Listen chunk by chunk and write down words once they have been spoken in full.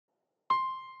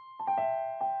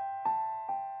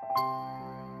ส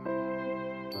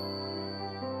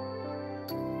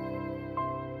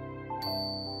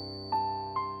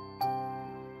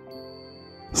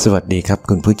วัสดีครับ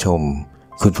คุณผู้ชม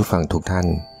คุณผู้ฟังทุกท่าน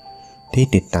ที่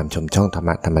ติดตามชมช่องธรรม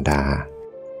ะธรรมดา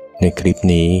ในคลิป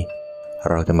นี้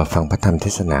เราจะมาฟังพระธรรมเท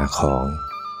ศนาของ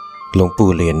หลวงปู่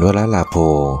เหรียญวรลาโภ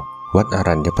วัดอ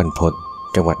รัญญบรรพต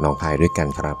จังหวัดหนองคายด้วยกัน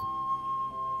ครับ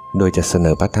โดยจะเสน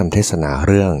อพระธรรมเทศนาเ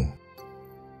รื่อง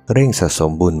เร่งสะส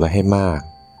มบุญไว้ให้มาก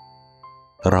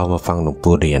เรามาฟังหลวง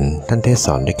ปู่เหรียญท่านเทศส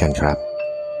อนด้วยกันครับ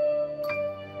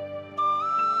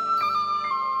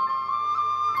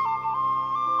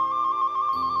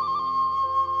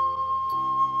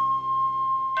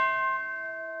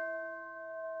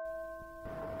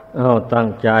ตั้ง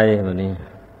ใจวันนี้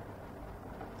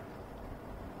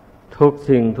ทุก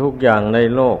สิ่งทุกอย่างใน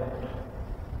โลก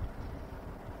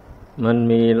มัน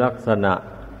มีลักษณะ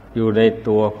อยู่ใน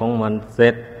ตัวของมันเสร็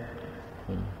จ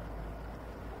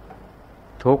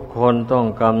ทุกคนต้อง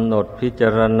กำหนดพิจา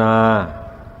รณา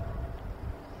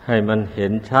ให้มันเห็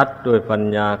นชัดด้วยปัญ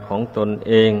ญาของตนเ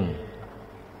อง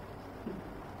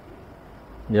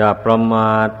อย่าประม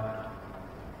าท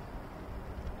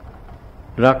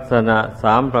ลักษณะ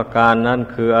3ประการนั้น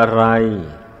คืออะไร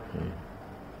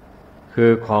คื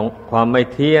อของความไม่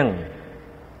เที่ยง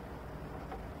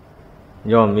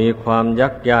ย่อมมีความยั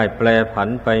กย้ายแปรผัน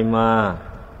ไปมา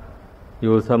อ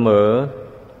ยู่เสมอ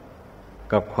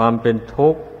กับความเป็นทุ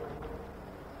กข์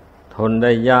ทนไ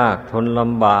ด้ยากทนล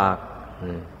ำบาก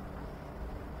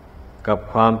กับ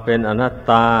ความเป็นอนัต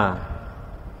ตา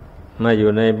ไม่อ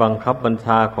ยู่ในบังคับบัญช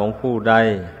าของผู้ใด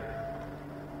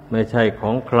ไม่ใช่ขอ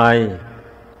งใคร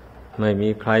ไม่มี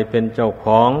ใครเป็นเจ้าข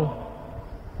อง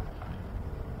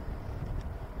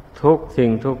ทุกสิ่ง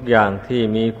ทุกอย่างที่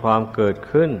มีความเกิด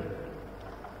ขึ้น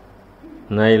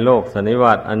ในโลกสันนิว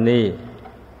าตอันนี้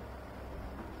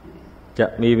จะ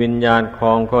มีวิญญาณคร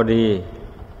องก็ดี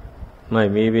ไม่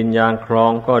มีวิญญาณครอ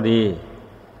งก็ดี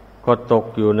ก็ตก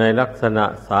อยู่ในลักษณะ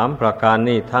3ประการ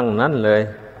นี้ทั้งนั้นเลย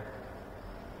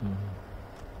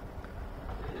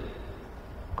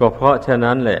ก็เพราะฉะ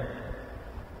นั้นแหละ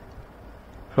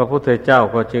พระพุทธเจ้า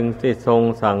ก็จึงได้ทรง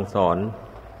สั่งสอน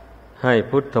ให้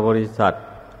พุทธบริษัท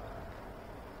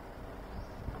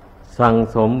สั่ง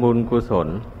สมบุญกุศล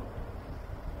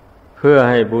เพื่อ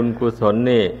ให้บุญกุศล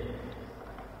นี่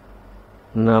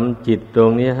นำจิตตร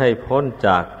งนี้ให้พ้นจ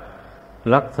าก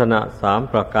ลักษณะ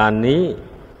3ประการนี้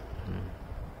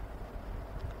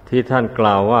ที่ท่านก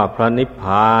ล่าวว่าพระนิพพ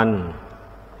าน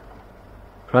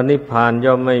พระนิพพาน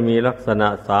ย่อมไม่มีลักษณะ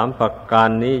3ประการ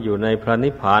นี้อยู่ในพระนิ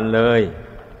พพานเลย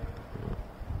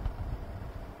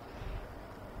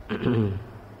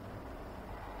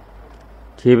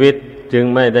ชีวิตจึง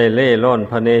ไม่ได้เล่ร่อน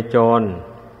พเนจร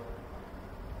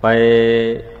ไป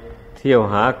เที่ยว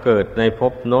หาเกิดในภ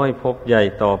พน้อยภพใหญ่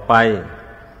ต่อไป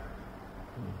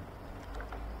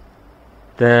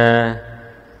แต่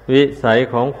วิสัย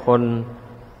ของคน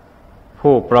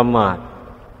ผู้ประมาท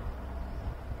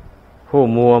ผู้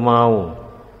มัวเมา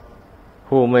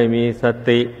ผู้ไม่มีส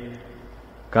ติ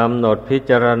กำหนดพิ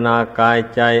จารณากาย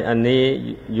ใจอันนี้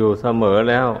อยู่เสมอ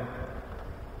แล้ว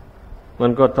มั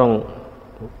นก็ต้อง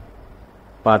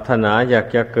ปรารถนาอยาก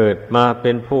จะเกิดมาเ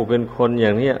ป็นผู้เป็นคนอย่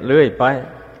างนี้เรื่อยไป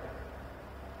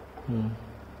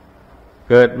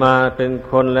เกิดมาเป็น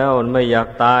คนแล้วไม่อยาก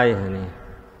ตายนี่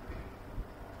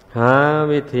หา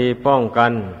วิธีป้องกั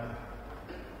น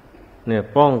เนี่ย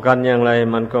ป้องกันอย่างไร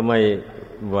มันก็ไม่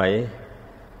ไหว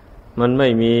มันไม่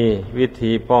มีวิ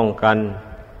ธีป้องกัน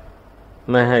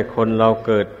ไม่ให้คนเราเ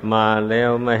กิดมาแล้ว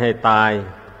ไม่ให้ตาย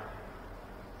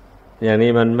อย่าง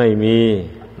นี้มันไม่มี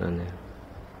นั่นเอง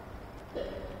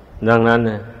ดังนั้น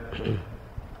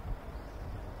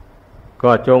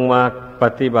ก็จงมาป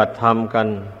ฏิบัติธรรมกัน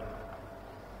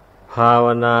ภาว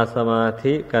นาสมา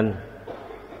ธิกัน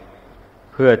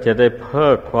เพื่อจะได้เพิ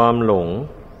กความหลง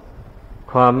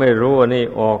ความไม่รู้นี่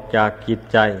ออกจากจิต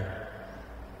ใจ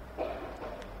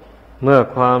เมื่อ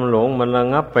ความหลงมันระ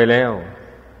งับไปแล้ว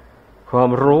ความ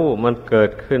รู้มันเกิ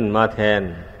ดขึ้นมาแทน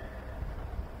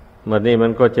บัดนี้มั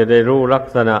นก็จะได้รู้ลัก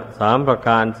ษณะ3ประก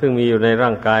ารซึ่งมีอยู่ในร่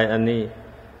างกายอันนี้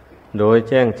โดย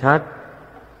แจ้งชัด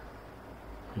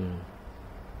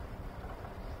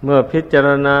เมื่อพิจาร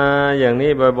ณาอย่าง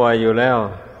นี้บ่อยๆอยู่แล้ว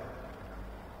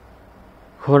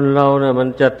คนเราเนี่ยมัน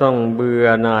จะต้องเบื่อ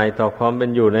หน่ายต่อความเป็น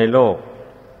อยู่ในโลก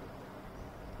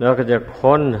แล้วก็จะ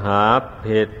ค้นหาเ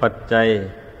หตุปัจจัย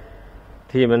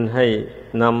ที่มันให้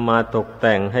นำมาตกแ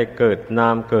ต่งให้เกิดนา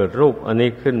มเกิดรูปอันนี้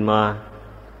ขึ้นมา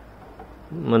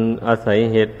มันอาศัย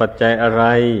เหตุปัจจัยอะไร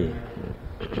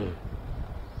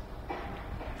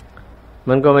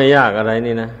มันก็ไม่ยากอะไร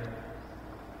นี่นะ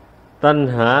ตัณ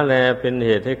หาแลเป็นเห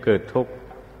ตุให้เกิดทุกข์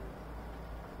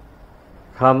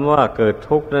ค คำว่าเกิด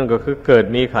ทุกข์นั่นก็คือเกิด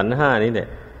มีขันธ์ห้านี่แหละ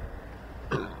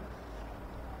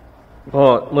เพราะ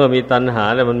เมื่อมีตัณหา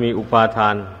แล้วมันมีอุปาทา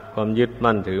นความยึด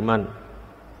มั่นถือมั่น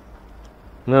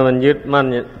เมื่อมันยึดมั่น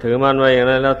ถือมั่นไว้อย่าง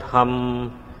นั้นแล้วท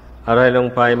ำอะไรลง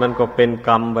ไปมันก็เป็นก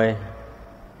รรมไป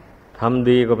ทำ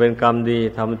ดีก็เป็นกรรมดี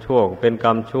ทำชั่วก็เป็นกร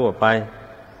รมชั่วไป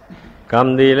กรรม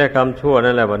ดีและกรรมชั่ว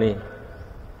นั่นแหละวะนี่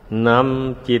น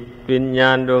ำจิตวิญญา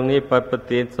ณดวงนี้ไปป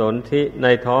ฏิสนธิใน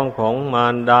ท้องของมา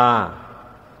รดา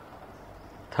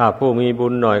ถ้าผู้มีบุ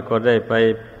ญหน่อยก็ได้ไป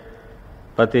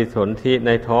ปฏิสนธิใ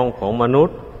นท้องของมนุษ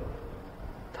ย์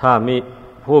ถ้ามี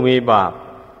ผู้มีบาป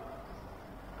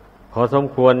พอสม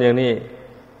ควรอย่างนี้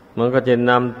มันก็จะ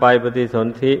นำไปปฏิสน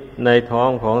ธิในท้อง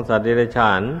ของสัตว์เดรัจฉ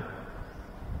าน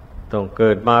ต้องเกิ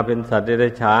ดมาเป็นสัตว์เดรั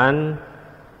จฉาน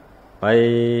ไป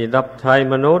รับใช้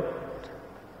มนุษย์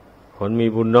คนมี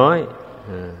บุญน้อย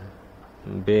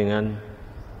เป็นอย่างนั้น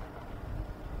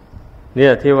เนี่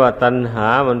ยที่ว่าตัณหา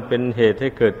มันเป็นเหตุให้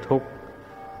เกิดทุกข์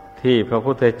ที่พระ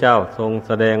พุทธเจ้าทรงแ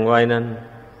สดงไว้นั้น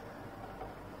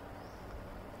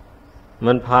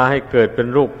มันพาให้เกิดเป็น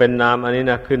รูปเป็นนามอันนี้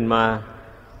นะขึ้นมา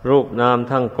รูปนาม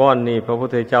ทั้งก้อนนี่พระพุท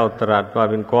ธเจ้าตรัสว่า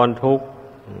เป็นก้อนทุกข์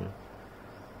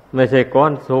ไม่ใช่ก้อ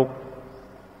นสุข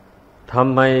ท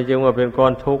ำไมจึงว่าเป็นก้อ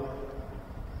นทุกข์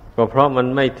ก็เพราะมัน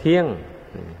ไม่เที่ยง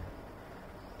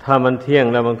ถ้ามันเที่ยง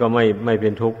แล้วมันก็ไม่เป็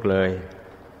นทุกข์เลย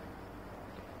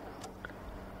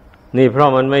นี่เพราะ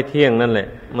มันไม่เที่ยงนั่นแหละ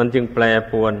มันจึงแปร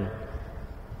ปรวน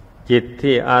จิต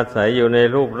ที่อาศัยอยู่ใน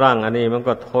รูปร่างอันนี้มัน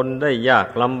ก็ทนได้ยาก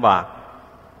ลำบาก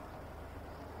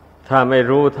ถ้าไม่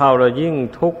รู้เท่าแล้วยิ่ง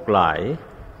ทุกข์หลาย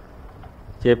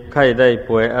เจ็บไข้ได้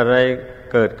ป่วยอะไร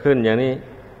เกิดขึ้นอย่างนี้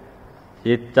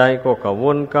จิตใจก็กระว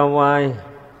นกระวาย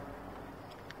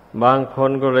บางค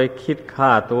นก็เลยคิดฆ่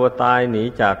าตัวตายหนี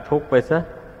จากทุกข์ไปซะ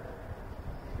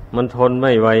มันทนไ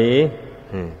ม่ไหว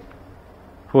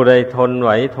ผู้ใดทนไห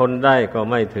วทนได้ก็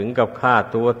ไม่ถึงกับฆ่า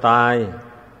ตัวตาย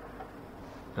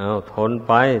เอาทนไ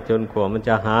ปจนกว่ามันจ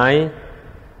ะหาย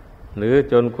หรือ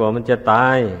จนกว่ามันจะตา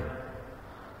ย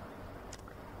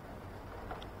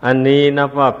อันนี้นับ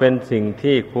ว่าเป็นสิ่ง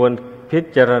ที่ควรพิ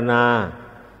จารณา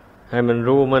ให้มัน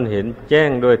รู้มันเห็นแจ้ง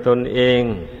โดยตนเอง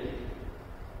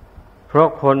เพราะ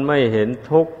คนไม่เห็น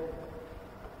ทุกข์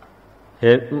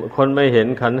คนไม่เห็น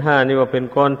ขันธ์ห้านี่ว่าเป็น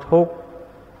ก้อนทุกข์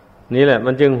นี่แหละ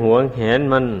มันจึงหวงแหน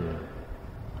มัน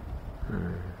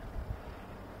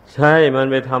ใช่มัน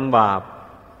ไปทำบาป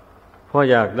เพราะ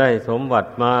อยากได้สมบัติ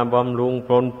มาบำรุงป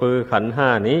รนปรื้อขันธ์ห้า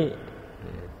นี้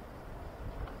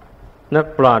นัก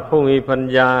ปราชญ์ผู้มีปัญ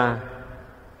ญา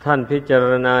ท่านพิจาร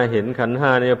ณาเห็นขันธ์ห้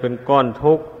านี่เป็นก้อน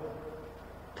ทุกข์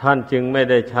ท่านจึงไม่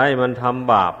ได้ใช้มันท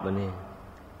ำบาปนี่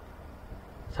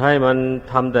ใช้มัน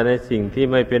ทำแต่ในสิ่งที่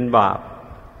ไม่เป็นบาป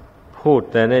พูด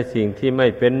แต่ในสิ่งที่ไม่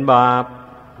เป็นบาป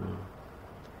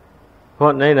เพรา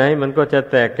ะไหนๆมันก็จะ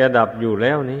แตกแกดับอยู่แ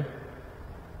ล้วนี้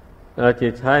จิ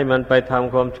ตใช้มันไปท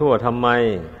ำความชั่วทำไม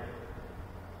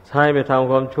ใช้ไปทำ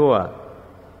ความชั่ว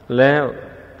แล้ว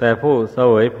แต่ผู้เส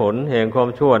วยผลแห่งความ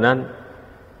ชั่วนั้น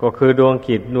ก็คือดวง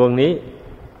จิตดวงนี้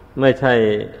ไม่ใช่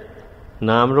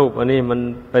นามรูปอันนี้มัน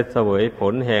ไปเสวยผ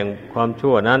ลแห่งความ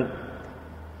ชั่วนั้น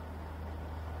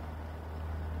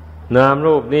นาม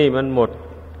รูปนี่มันหมด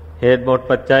เหตุหมด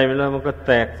ปัจจัยไปแล้วมันก็แ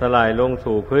ตกสลายลง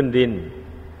สู่พื้นดิน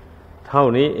เท่า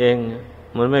นี้เอง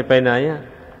มันไม่ไปไหน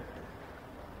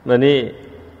บัดนี้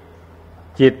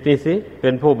จิตนี่สิเป็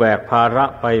นผู้แบกภาระ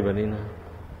ไปแบบนี้นะ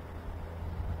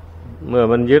เมื่อ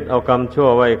มันยึดเอากรรมชั่ว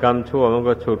ไว้กรรมชั่วมัน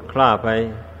ก็ฉุดคล้าไป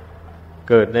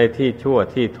เกิดในที่ชั่ว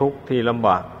ที่ทุกข์ที่ลำบ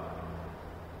าก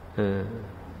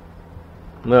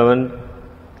เมื่อมัน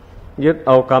ยึดเ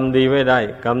อากรรมดีไว้ได้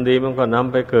กรรมดีมันก็น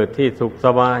ำไปเกิดที่สุขส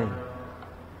บาย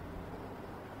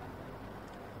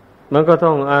มันก็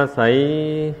ต้องอาศัย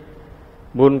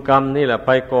บุญกรรมนี่แหละไ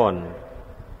ปก่อน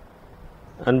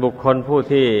อันบุคคลผู้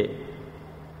ที่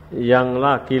ยังล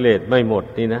ะกิเลสไม่หมด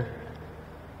นี่นะ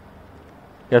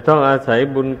จะต้องอาศัย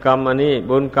บุญกรรมอันนี้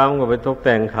บุญกรรมก็ไปตกแ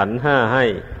ต่งขันธ์ห้าให้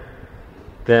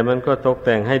แต่มันก็ตกแ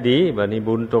ต่งให้ดีบัดนี้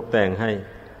บุญตกแต่งให้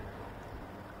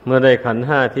เมื่อได้ขันธ์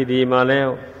ห้าที่ดีมาแล้ว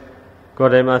ก็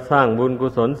ได้มาสร้างบุญกุ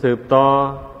ศลสืบต่อ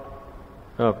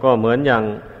ก็เหมือนอย่าง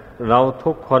เรา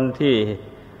ทุกคนที่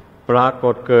ปราก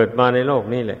ฏเกิดมาในโลก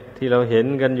นี้แหละที่เราเห็น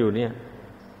กันอยู่เนี่ย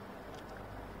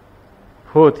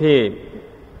ผู้ที่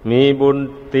มีบุญ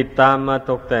ติดตามมา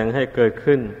ตกแต่งให้เกิด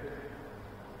ขึ้น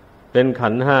เป็นขั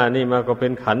นธ์ห้านี่มาก็เป็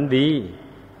นขันธ์ดี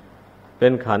เป็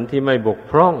นขันธ์ที่ไม่บก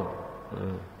พร่อง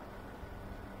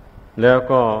แล้ว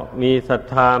ก็มีศรัท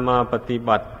ธามาปฏิ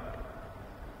บัติ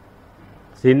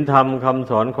ศีลธรรมคำ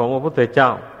สอนของพระพุทธเจ้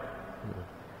า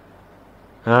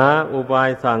หาอุบาย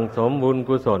สั่งสมบุญ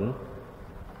กุศล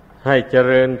ให้เจ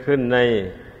ริญขึ้นใน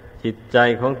จิตใจ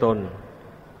ของตน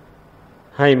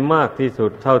ให้มากที่สุ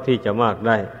ดเท่าที่จะมากไ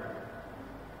ด้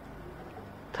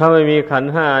ถ้าไม่มีขัน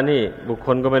ธ์ห้านี่บุคค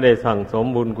ลก็ไม่ได้สั่งสม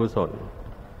บุญกุศล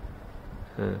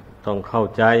ต้องเข้า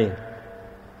ใจ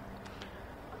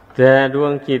แต่ดว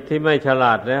งจิตที่ไม่ฉล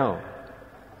าดแล้ว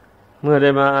เมื่อได้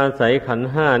มาอาศัยขันธ์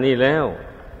ห้านี่แล้ว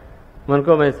มัน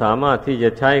ก็ไม่สามารถที่จะ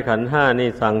ใช้ขันธ์ห้านี่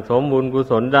สั่งสมบุญกุ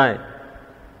ศลได้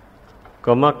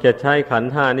ก็มักจะใช้ขัน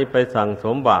ธ์ห้านี้ไปสั่งส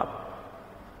มบาป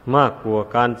มากกว่า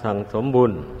การสั่งสมบุ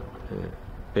ญ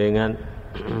เป็นงั้น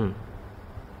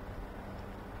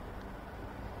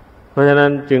เพราะฉะนั้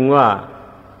นจึงว่า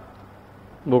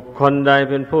บุคคลใด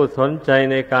เป็นผู้สนใจ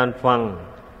ในการฟัง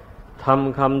ท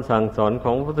ำคำสั่งสอนข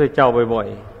องพระพุทธเจ้าบ่อย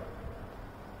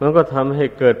ๆมันก็ทำให้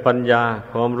เกิดปัญญา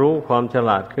ความรู้ความฉ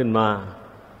ลาดขึ้นมา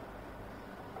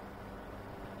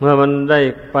เมื่อมันได้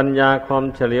ปัญญาความ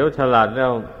เฉลียวฉลาดแล้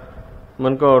วมั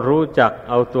นก็รู้จัก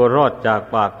เอาตัวรอดจาก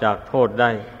บาปจากโทษไ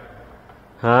ด้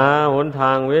หาหนท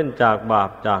างเว้นจากบาป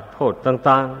จากโทษ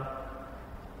ต่าง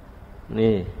ๆ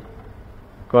นี่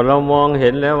ก็เรามองเห็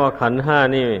นแล้วว่าขันธ์ห้า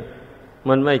นี่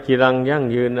มันไม่กีรังยั่ง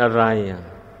ยืนอะไร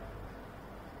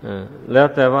แล้ว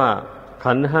แต่ว่า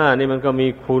ขันธ์ห้านี่มันก็มี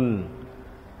คุณ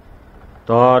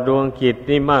ต่อดวงจิต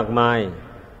นี่มากมาย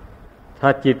ถ้า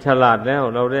จิตฉลาดแล้ว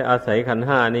เราได้อาศัยขันธ์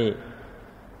ห้านี่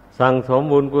สั่งสม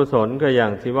บุญกุศลก็อย่า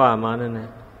งที่ว่ามานั่นนะ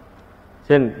เ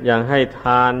ช่นอย่างให้ท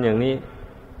านอย่างนี้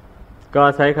ก็อ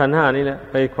าศัยขันธ์ห้านี่แหละ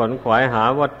ไปขวนขวายหา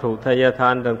วัตถุทายทา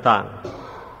นต่าง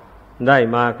ๆได้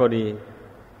มาก็ดี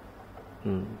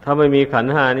ถ้าไม่มีขัน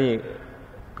ธ์ห้านี่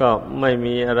ก็ไม่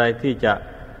มีอะไรที่จะ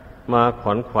มาข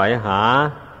วนขวายหา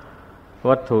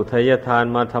วัตถุทายทาน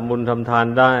มาทำบุญทำทาน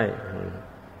ได้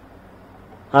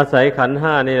อาศัยขันธ์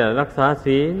ห้านี่แหละรักษา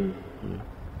ศีล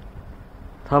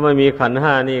ถ้าไม่มีขันธ์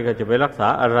ห้านี่ก็จะไปรักษา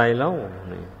อะไรแล้ว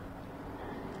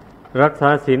รักษา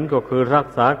ศีลก็คือรัก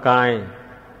ษากาย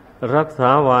รักษา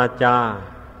วาจา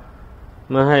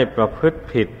ไม่ให้ประพฤติ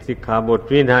ผิดสิกขาบท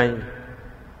วินัย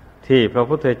ที่พระ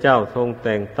พุทธเจ้าทรงแ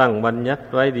ต่งตั้งบัญญัติ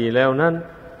ไว้ดีแล้วนั้น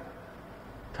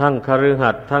ทั้งคฤหั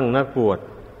สถ์ทั้งนักบวช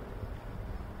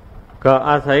ก็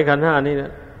อาศัยขันธ์ห้านี่น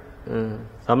ะ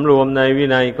สำรวมในวิ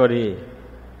นัยก็ดี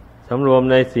สำรวม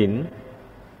ในศีล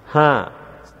ห้า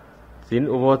ศีล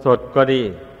อุโบสถก็ดี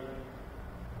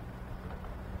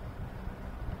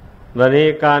วันนี้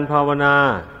การภาวนา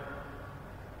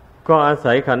ก็อา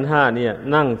ศัยขันธ์ห้าเนี่ย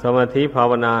นั่งสมาธิภา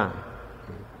วนา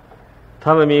ถ้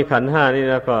าไม่มีขันธ์ห้านี่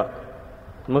แล้วก็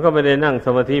มันก็ไม่ได้นั่งส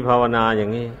มาธิภาวนาอย่า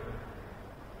งนี้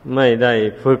ไม่ได้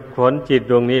ฝึกฝนจิต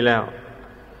ดวงนี้แล้ว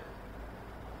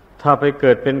ถ้าไปเ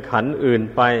กิดเป็นขันธ์อื่น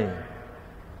ไป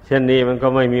เช่นนี้มันก็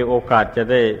ไม่มีโอกาสจะ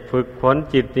ได้ฝึกฝน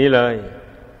จิตนี้เลย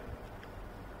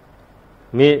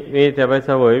มีแต่ไปเส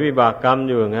วยวิบากกรรมอ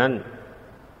ยู่อย่างนั้น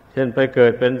เช่นไปเกิ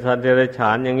ดเป็นสัตว์เดรัจฉ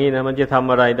านอย่างนี้นะมันจะท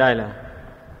ำอะไรได้ล่ะ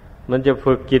มันจะ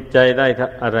ฝึกจิตใจได้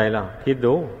อะไรล่ะคิด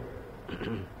ดู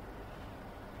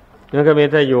นั่นก็มี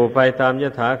แต่อยู่ไปตามย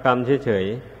ถากรรมเฉย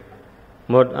ๆ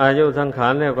หมดอายุสังขา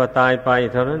รแล้วก็ตายไป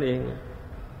เท่านั้นเอง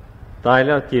ตายแ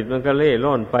ล้วจิตมันก็เล่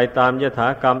ร่อนไปตามยถา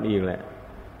กรรมอีกแหละ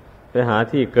ไปหา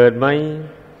ที่เกิดไหม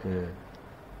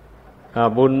ถ้า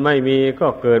บุญไม่มีก็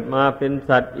เกิดมาเป็น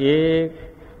สัตว์อีก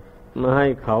มาให้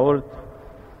เขา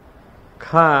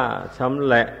ฆ่าชำแ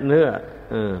หละเนื้อ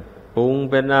ปรุง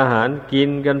เป็นอาหารกิน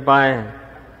กันไป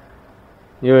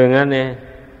อยู่อย่างนั้นเนี่ย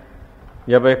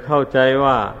อย่าไปเข้าใจ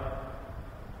ว่า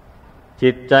จิ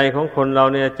ตใจของคนเรา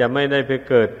เนี่ยจะไม่ได้ไป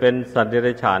เกิดเป็นสัตว์เด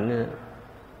รัจฉานเนี่ย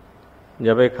อย่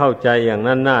าไปเข้าใจอย่าง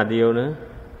นั้นหน้าเดียวนะ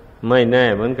ไม่แน่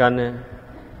เหมือนกันนะ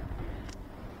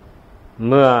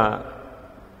เมื่อ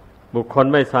บุคคล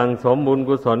ไม่สั่งสมบุญ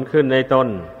กุศลขึ้นในตน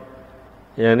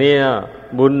อย่างนี้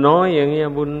บุญน้อยอย่างนี้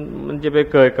บุญมันจะไป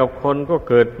เกิดกับคนก็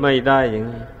เกิดไม่ได้อย่าง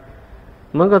นี้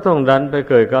มันก็ต้องดันไป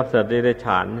เกิดกับสัตว์เดรัจฉ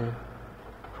านเนี่ย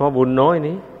เพราะบุญน้อย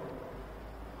นี้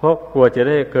เพราะกลัวจะ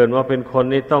ได้เกิดมาเป็นคน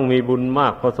นี่ต้องมีบุญมา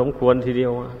กพอสมควรทีเดีย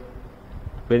ว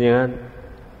เป็นอย่างนั้น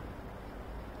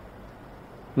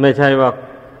ไม่ใช่ว่า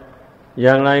อ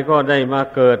ย่างไรก็ได้มา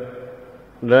เกิด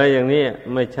เลยอย่างนี้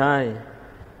ไม่ใช่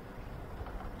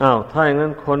ถ้าอย่างนั้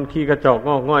นคนขี้กระจอกง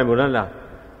อกง่อยหมดนั่นล่ะ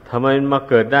ทำไมมันมา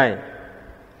เกิดได้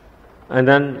อัน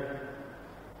นั้น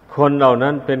คนเหล่า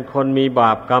นั้นเป็นคนมีบ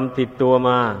าปกรรมติดตัวม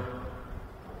า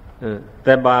แ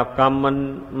ต่บาปกรรม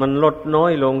มันลดน้อ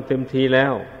ยลงเต็มทีแล้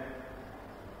ว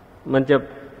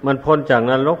มันพ้นจาก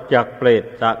นรกจากเปรต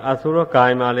จากอสุรกา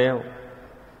ยมาแล้ว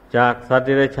จากสัตว์เด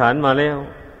รัจฉานมาแล้ว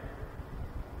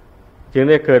จึง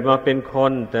ได้เกิดมาเป็นค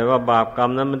นแต่ว่าบาปกรรม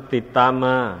นั้นมันติดตามม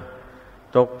า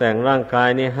ตกแต่งร่างกาย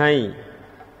นี้ให้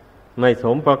ไม่ส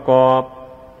มประกอบ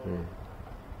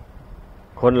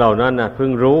คนเหล่านั้นน่ะเพิ่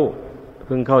งรู้เ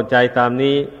พิ่งเข้าใจตาม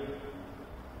นี้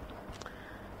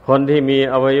คนที่มี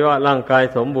อวัยวะร่างกาย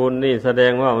สมบูรณ์นี่แสด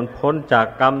งว่ามันพ้นจาก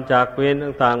กรรมจากเวร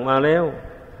ต่างๆมาแล้ว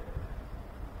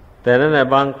แต่นั่นแหละ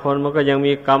บางคนมันก็ยัง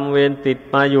มีกรรมเวรติด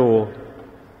มาอยู่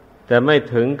แต่ไม่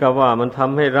ถึงกับว่ามันท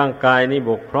ำให้ร่างกายนี้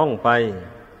บกพร่องไป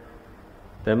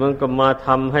แต่มันก็มาท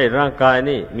ำให้ร่างกาย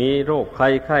นี่มีโรคภั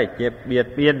ยไข้เจ็บเบียด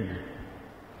เบียน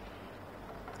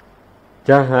จ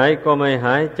ะหายก็ไม่ห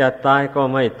ายจะตายก็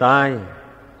ไม่ตาย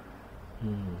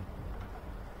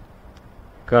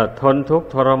ก็ทนทุกข์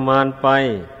ทรมานไป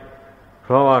เพ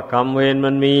ราะว่ากรรมเวร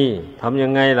มันมีทำยั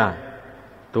งไงล่ะ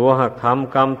ตัวหักท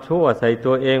ำกรรมชั่วใส่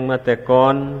ตัวเองมาแต่ก่อ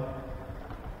น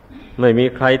ไม่มี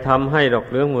ใครทำให้ดอก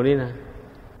เรื่องหมดนี้นะ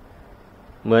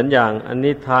เหมือนอย่างอัน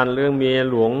นิทานเรื่องเมีย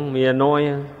หลวงเมียน้อย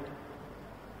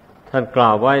ท่านกล่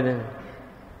าวไว้นะ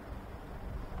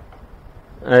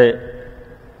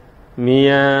เมี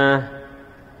ย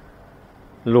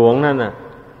หลวงนั่นน่ะ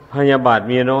พยาบาท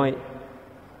เมียน้อย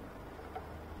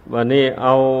วันนี้เอ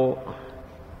า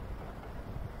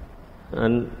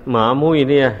หมามุ้ย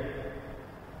เนี่ย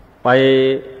ไป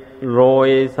โรย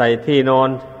ใส่ที่นอน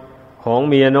ของ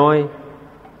เมียน้อย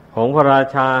ของพระรา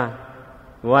ชา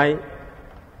ไว้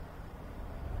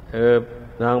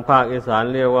ทางภาคอีสาน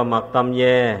เรียกว่าหมักตำแย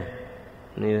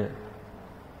นี่นะ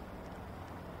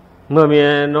เมื่อเมีย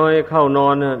น้อยเข้านอ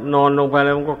นนอนลงไปแ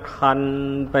ล้วมันก็คัน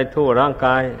ไปทั่วร่างก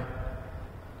าย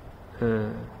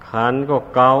คันก็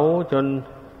เกาจน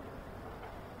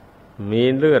มี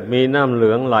เลือดมีน้ำเหลื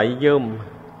องไหลเยิ้ม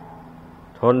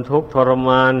ทนทุกข์ทรม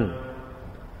าน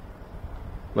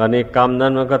วันนี้กรรมนั้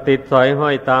นมันก็ติดสอยห้อ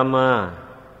ยตามมา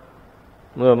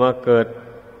เมื่อมาเกิด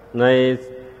ใน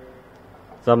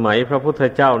สมัยพระพุทธ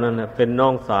เจ้านั่นเป็นน้อ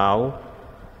งสาว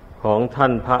ของท่า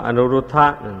นพระอนุรุทธะ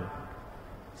นั่น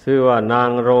ชื่อว่านาง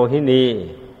โรหินี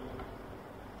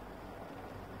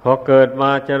พอเกิดม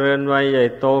าเจริญวัยใหญ่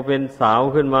โตเป็นสาว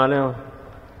ขึ้นมาแล้ว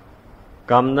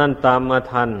กรรมนั่นตามมา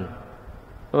ทัน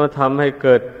ก็ทำให้เ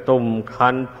กิดตุ่มคั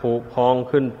นผุพอง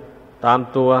ขึ้นตาม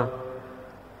ตัว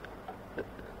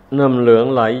น้ำเหลือง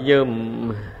ไหลเยิ้ม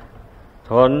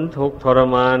ทนทุกข์ทร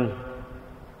มาน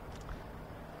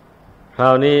ครา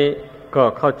วนี้ก็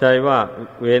เข้าใจว่า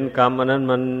เวรกรรมอันนั้น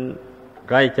มัน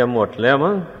ใกล้จะหมดแล้ว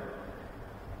มั้ง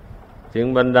จึง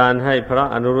บันดาลให้พระ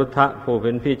อนุรุทธะผู้เ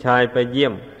ป็นพี่ชายไปเยี่ย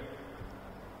ม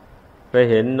ไป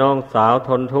เห็นน้องสาวท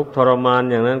นทุกข์ทรมาน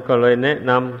อย่างนั้นก็เลยแนะ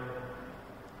น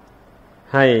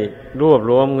ำให้รวบ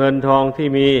รวมเงินทองที่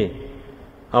มี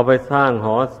เอาไปสร้างห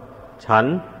อฉัน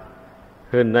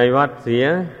ขึ้นในวัดเสีย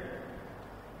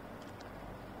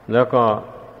แล้วก็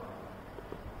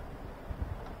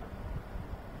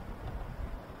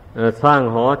สร้าง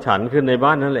หอฉันขึ้นในบ้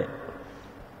านนั่นแหละ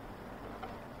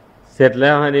เสร็จแ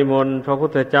ล้วให้นิมนต์พระพุท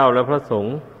ธเจ้าและพระสง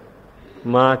ฆ์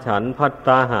มาฉันภัตต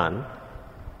าหาร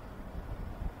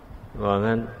ว่า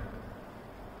งั้น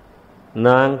น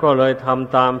างก็เลยท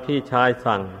ำตามพี่ชาย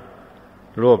สั่ง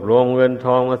รวบรวมเงินท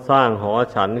องมาสร้างหอ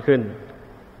ฉันขึ้น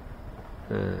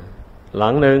หลั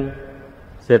งหนึ่ง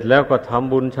เสร็จแล้วก็ท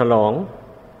ำบุญฉลอง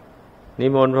นิ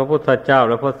มนต์พระพุทธเจ้า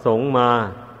และพระสงฆ์มา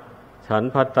ฉัน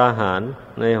ภัตตาหาร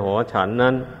ในหอฉัน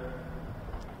นั้น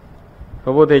พร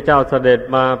ะพุทธเจ้าเสด็จ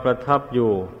มาประทับอ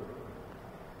ยู่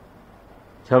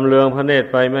ชำเลืองพระเนตร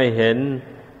ไปไม่เห็น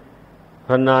พ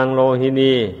ระนางโลหิ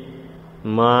นี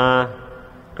มา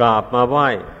กราบมาไหว้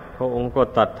พระองค์ก็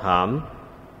ตรัสถาม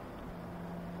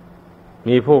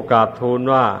มีผู้กราบทูล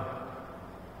ว่า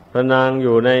พระนางอ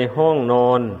ยู่ในห้องน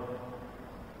อน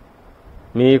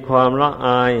มีความละอ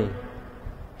าย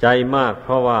ใจมากเพ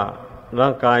ราะว่าร่า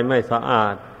งกายไม่สะอา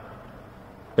ด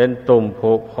เป็นตุ่ม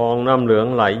ผุพองน้ำเหลือง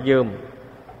ไหลเยิ้ม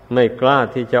ไม่กล้า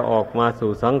ที่จะออกมา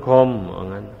สู่สังคมว่า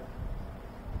งั้น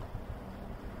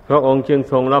พระองค์จึง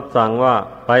ทรงรับสั่งว่า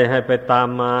ให้ไปตาม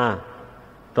มา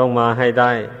ต้องมาให้ไ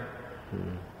ด้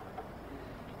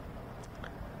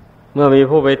เมื่อมี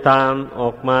ผู้ไปตามออ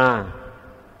กมา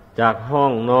จากห้อ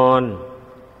งนอน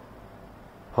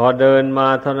พอเดินมา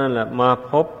เท่านั้นแหละมา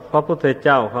พบพระพุทธเ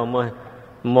จ้าเข้ามา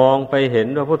มองไปเห็น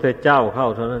พระพุทธเจ้าเข้า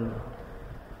เท่านั้น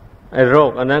ไอ้โร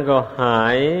คอันนั้นก็หา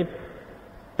ย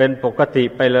เป็นปกติ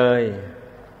ไปเลย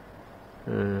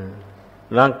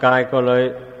ร่างกายก็เลย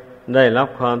ได้รับ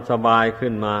ความสบาย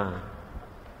ขึ้นมา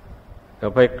ก็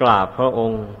ไปกราบพระอ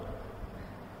งค์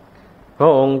พร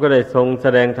ะองค์ก็ได้ทรงแส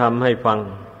ดงธรรมให้ฟัง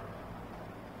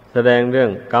แสดงเรื่อ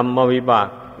งกรรมวิบาก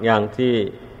อย่างที่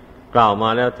กล่าวมา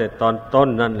แล้วแต่ตอนต้น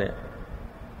นั่นแหละ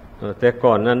แต่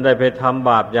ก่อนนั้นได้ไปทำบ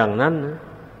าปอย่างนั้นนะ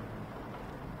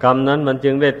กรรมนั้นมัน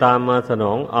จึงได้ตามมาสน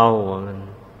องเอาว่างั้น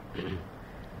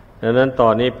ดังนั้นต่อ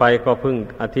นนี้ไปก็พึ่ง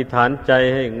อธิษฐานใจ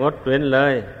ให้งดเว้นเล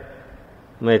ย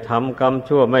ไม่ทำกรรม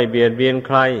ชั่วไม่เบียดเบียนใ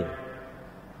คร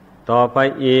ต่อไป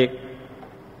อีก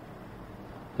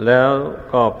แล้ว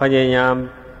ก็พยายาม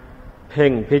เพ่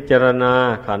งพิจารณา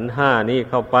ขันธ์ห้านี้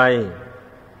เข้าไป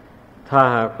ถ้า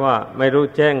หากว่าไม่รู้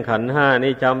แจ้งขันธ์ห้า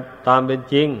นี้จำตามเป็น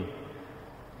จริง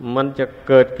มันจะเ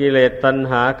กิดกิเลสตัณ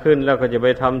หาขึ้นแล้วก็จะไป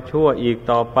ทำชั่วอีก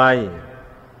ต่อไป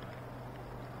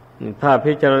ถ้า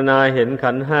พิจารณาเห็น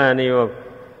ขันธ์ห้านี่ว่า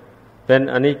เป็น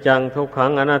อนิจจังทุกขั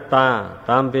งอนัตตา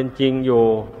ตามเป็นจริงอยู่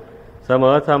เส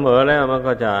มอแล้วมัน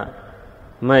ก็จะ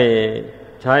ไม่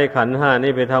ใช้ขันธ์ห้า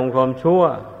นี้ไปทำความชั่ว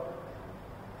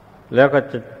แล้วก็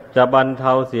จะบรรเท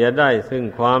าเสียได้ซึ่ง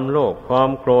ความโลภความ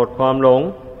โกรธความหลง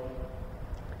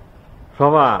เพรา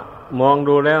ะว่ามอง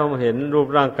ดูแล้วเห็นรูป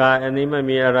ร่างกายอันนี้ไม่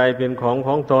มีอะไรเป็นข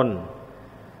องตน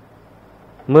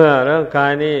เมื่อร่างกา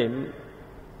ยนี้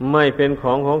ไม่เป็นข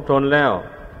องตนแล้ว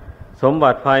สมบั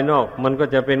ติภายนอกมันก็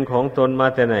จะเป็นของตนมา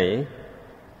แต่ไหน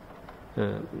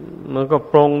มันก็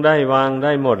ปรงได้วางไ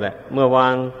ด้หมดแหละเมื่อวา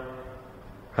ง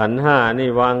ขันธ์ห้านี่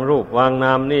วางรูปวางน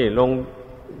ามนี่ลง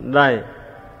ได้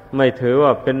ไม่ถือว่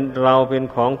าเป็นเราเป็น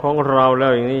ของเราแล้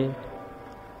วอย่างนี้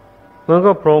มัน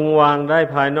ก็ปรงวางได้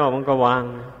ภายนอกมันก็วาง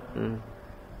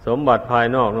สมบัติภาย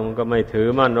นอกมันก็ไม่ถือ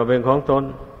มั่นว่าเป็นของตน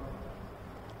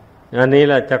อันนี้แ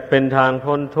หละจะเป็นทาง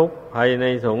พ้นทุกข์ภายใน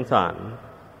สงสาร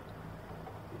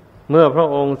เมื่อพระ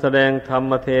องค์แสดงธรร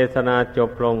มเทศนาจ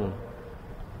บลง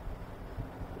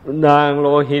นางโล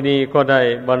หินีก็ได้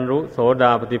บรรลุโสด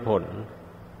าปัตติผล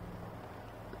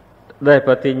ได้ป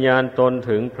ฏิญญาณตน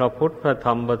ถึงพระพุทธพระธร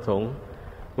รมพระสงฆ์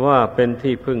ว่าเป็น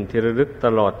ที่พึ่งที่ระลึกต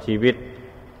ลอดชีวิต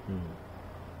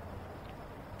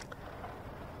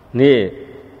นี่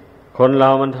คนเรา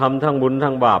มันทำทั้งบุญ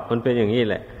ทั้งบาปมันเป็นอย่างนี้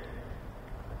แหละ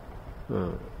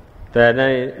แต่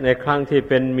ในครั้งที่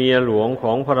เป็นเมียหลวงข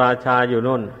องพระราชาอยู่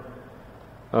นั่น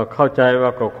เข้าใจว่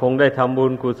าก็คงได้ทำบุ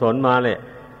ญกุศลมาแหละ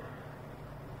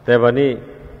แต่วันนี้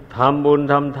ทำบุญ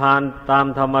ทำทานตาม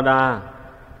ธรรมดา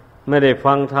ไม่ได้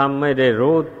ฟังธรรมไม่ได้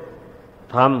รู้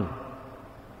ธรรม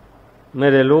ไม่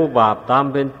ได้รู้บาปตาม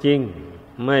เป็นจริง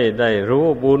ไม่ได้รู้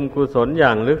บุญกุศลอย่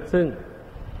างลึกซึ้ง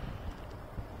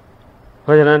เพร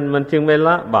าะฉะนั้นมันจึงไม่ล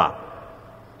ะบ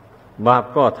าป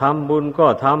ก็ทำบุญก็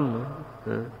ท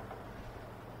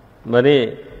ำบัดนี้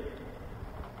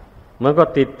มันก็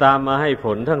ติดตามมาให้ผ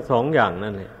ลทั้งสองอย่าง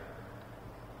นั่นแหละ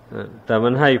แต่มั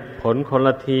นให้ผลคนล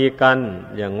ะทีกัน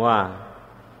อย่างว่า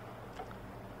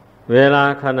เวลา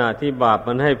ขณะที่บาป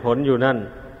มันให้ผลอยู่นั่น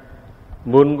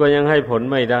บุญก็ยังให้ผล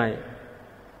ไม่ได้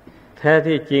แท้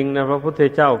ที่จริงนะพระพุทธ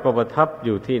เจ้าก็ประทับอ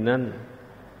ยู่ที่นั่น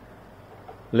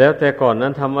แล้วแต่ก่อนนั้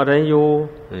นทำอะไรอยู่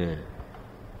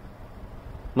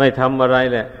ไม่ทำอะไร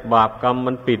แหละบาปกรรม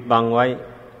มันปิดบังไว้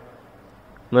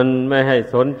มันไม่ให้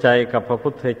สนใจกับพระพุ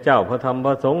ทธเจ้าพระธรรมพ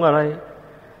ระสงฆ์อะไร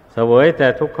เสวยแต่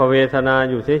ทุกขเวทนา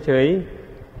อยู่เฉย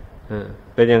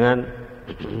ๆเป็นอย่างนั้น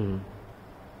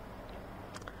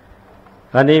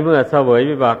อันนี้เมื่อเสวย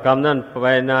วิบากกรรมนั่นไป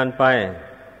นานไป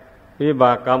วิบ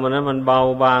ากกรรมอันนั้นมันเบา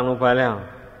บางลงไปแล้ว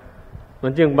มั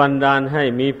นจึงบันดาลให้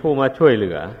มีผู้มาช่วยเห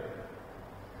ลือ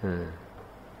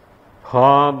พอ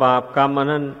บาปกรรมอัน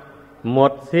นั้นหม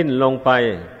ดสิ้นลงไป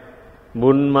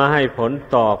บุญมาให้ผล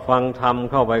ต่อฟังธรรม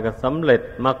เข้าไปก็สำเร็จ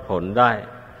มรรคผลได้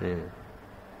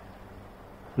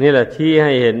นี่แหละชี้ใ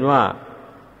ห้เห็นว่า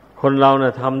คนเราน่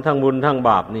ะทำทั้งบุญทั้งบ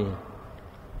าปนี่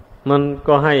มัน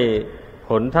ก็ให้ผ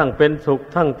ลทั้งเป็นสุข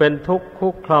ทั้งเป็นทุกข์คุ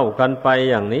กเข้ากันไป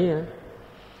อย่างนี้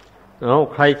เอา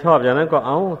ใครชอบอย่างนั้นก็เ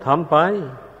อาทำไป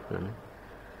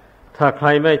ถ้าใคร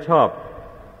ไม่ชอบ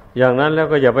อย่างนั้นแล้ว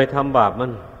ก็อย่าไปทำบาปมั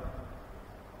น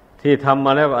ที่ทำม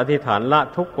าแล้วอธิษฐานละ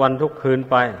ทุกวันทุกคืน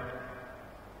ไป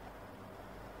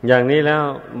อย่างนี้แล้ว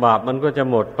บาปมันก็จะ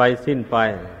หมดไปสิ้นไป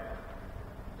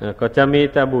ก็จะมี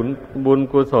แต่บุญ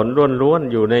กุศลล้วน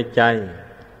ๆอยู่ในใจ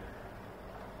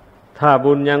ถ้า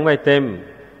บุญยังไม่เต็ม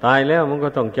ตายแล้วมันก็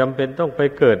ต้องจำเป็นต้องไป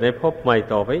เกิดในภพใหม่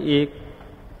ต่อไปอีก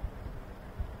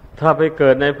ถ้าไปเกิ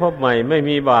ดในภพใหม่ไม่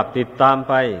มีบาปติดตาม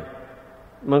ไป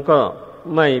มันก็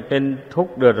ไม่เป็นทุก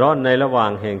ข์เดือดร้อนในระหว่า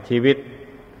งแห่งชีวิต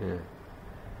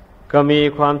ก็มี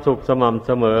ความสุขสม่ำเ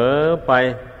สมอไป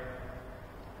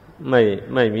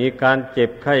ไม่มีการเจ็บ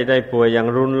ไข้ได้ป่วยอย่าง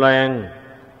รุนแรง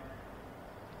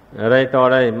อะไรต่ออ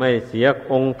ะไรไม่เสีย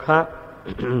องค์ะ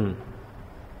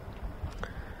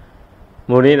ห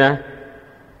มู่นี้นะ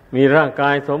มีร่างกา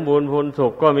ยสมบูรณ์พูนสุ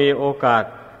ขก็มีโอกาส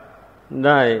ไ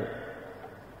ด้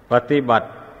ปฏิบัติ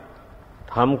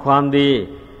ทำความดี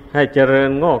ให้เจริญ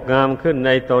งอกงามขึ้นใ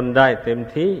นตนได้เต็ม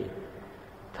ที่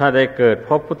ถ้าได้เกิดพ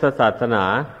บพุทธศาสนา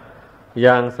อ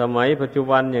ย่างสมัยปัจจุ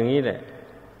บันอย่างนี้แหละ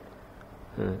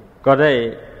ก็ได้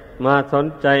มาสน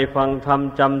ใจฟังธรรม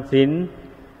จำศีล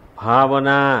ภาว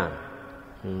นา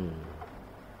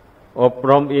อบ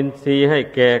รมอินทรีย์ให้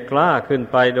แก่กล้าขึ้น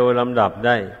ไปโดยลำดับไ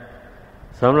ด้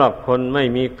สำหรับคนไม่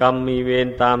มีกรรมมีเวร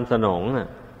ตามสนอง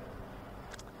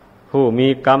ผู้มี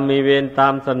กรรมมีเวรตา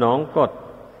มสนองก็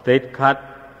ติดขัด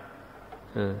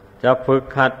จะฝึก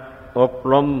ขัดอบ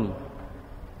รม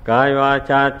กายวา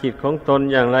จาจิตของตน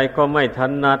อย่างไรก็ไม่ถ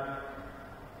นัด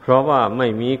เพราะว่าไม่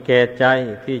มีแก่ใจ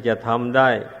ที่จะทำได้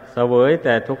เสวยแ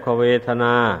ต่ทุกขเวทน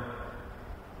า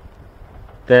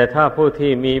แต่ถ้าผู้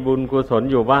ที่มีบุญกุศล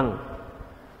อยู่บ้าง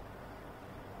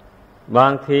บา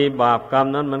งทีบาปกรรม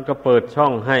นั้นมันก็เปิดช่อ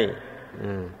งให้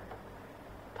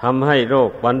ทำให้โร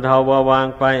คบรรเทาเบาบาง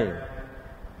ไป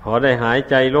พอได้หาย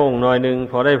ใจโล่งหน่อยหนึ่ง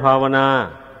พอได้ภาวนา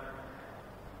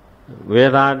เว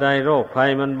ลาใดโรคภัย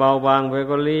มันเบาบางไป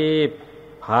ก็รีบ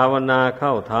ภาวนาเข้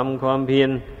าทำความเพีย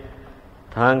ร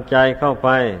ทางใจเข้าไป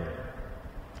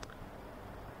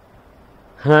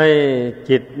ให้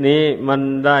จิตนี้มัน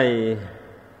ได้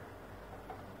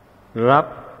รับ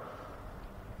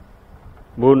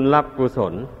บุญรับกุศ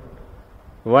ล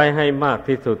ไว้ให้มาก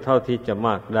ที่สุดเท่าที่จะม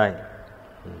ากได้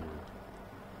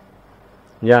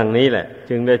อย่างนี้แหละ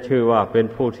จึงได้ชื่อว่าเป็น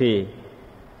ผู้ที่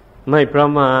ไม่ประ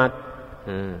มาท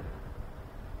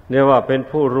เรียกว่าเป็น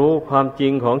ผู้รู้ความจริ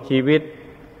งของชีวิต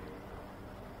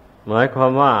หมายควา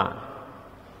มว่า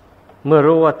เมื่อ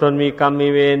รู้ว่าตนมีกรรมมี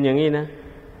เวรอย่างนี้นะ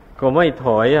ก็ไม่ถ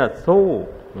อยสู้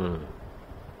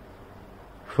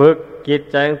ฝึกจิต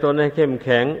ใจของตนให้เข้มแ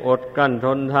ข็งอดกลั้นท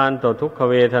นทานต่อทุกข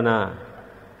เวทนา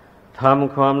ท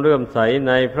ำความเลื่อมใสใ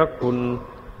นพระคุณ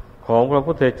ของพระ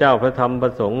พุทธเจ้าพระธรรมพร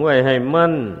ะสงฆ์ไว้ให้มั่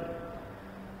น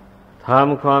ท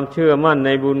ำความเชื่อมั่นใน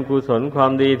บุญกุศลควา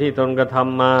มดีที่ตนกระท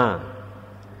ำมา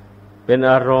เป็น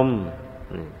อารมณ์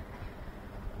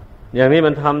อย่างนี้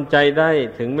มันทำใจได้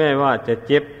ถึงแม้ว่าจะเ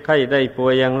จ็บไข้ได้ป่ว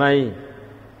ยอย่างไร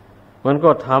มันก็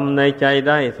ทำในใจ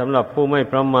ได้สำหรับผู้ไม่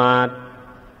ประมาท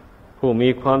ผู้มี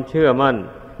ความเชื่อมั่น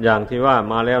อย่างที่ว่า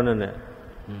มาแล้วนั่นแหละ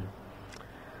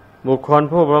บุคคล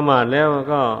ผู้ประมาทแล้ว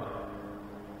ก็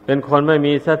เป็นคนไม่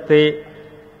มีสติ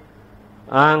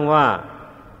อ้างว่า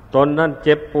ตนนั้นเ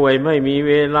จ็บป่วยไม่มี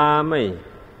เวลาไม่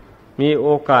มีโอ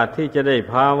กาสที่จะได้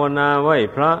ภาวนาไหว้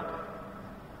พระ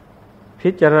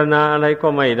พิจารณาอะไรก็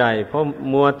ไม่ได้เพราะ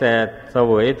มัวแต่เส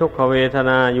วยทุกขเวท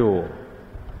นาอยู่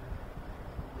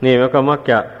นี่มันก็มัก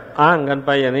จะอ้างกันไป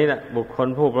อย่างนี้แหละบุคคล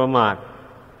ผู้ประมาท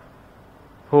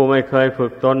ผู้ไม่เคยฝึ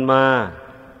กตนมา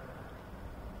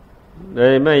เล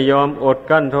ยไม่ยอมอด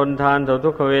กลั้นทนทานต่อทุ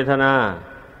กขเวทนา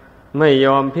ไม่ย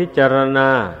อมพิจารณา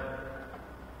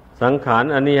สังขาร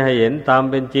อันนี้ให้เห็นตาม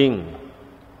เป็นจริง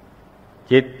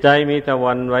จิตใจมีแต่ห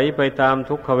วั่นไหวไปตาม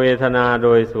ทุกขเวทนาโด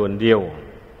ยส่วนเดียว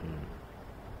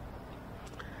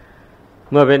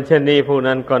เมื่อเป็นเช่นนี้ผู้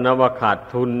นั้นก็นับว่าขาด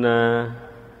ทุนนะ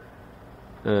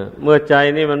เมื่อใจ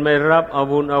นี่มันไม่รับเอา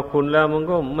บุญเอาคุณแล้ว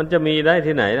มันจะมีได้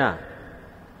ที่ไหนล่ะ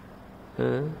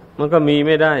มันก็มีไ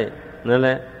ม่ได้นั่นแห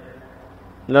ละ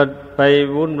เราไป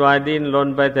วุ่นวายดิ้นรน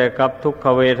ไปแต่กับทุกข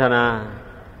เวทนา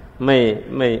ไ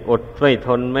ม่อดไม่ท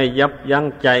นไม่ยับยั้ง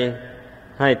ใจ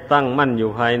ให้ตั้งมั่นอยู่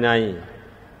ภายใน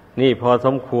นี่พอส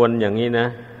มควรอย่างนี้นะ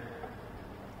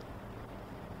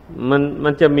มั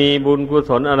นจะมีบุญกุ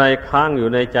ศลอะไรค้างอยู่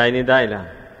ในใจนี้ได้ล่ะ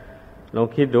ลอง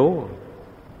คิดดู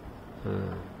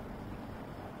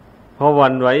เพราะห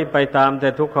วั่นไหวไปตามแต่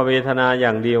ทุกขเวทนาอย่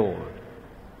างเดียว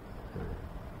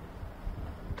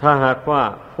ถ้าหากว่า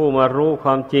ผู้มารู้คว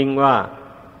ามจริงว่า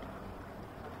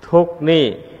ทุกข์นี่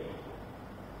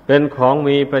เป็นของ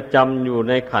มีประจำอยู่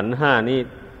ในขันธ์ห้านี้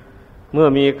เมื่อ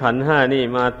มีขันธ์ห้านี่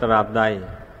มาตราบใด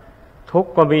ทุก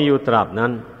ข์ก็มีอยู่ตราบนั้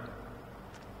น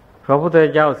พระพุทธ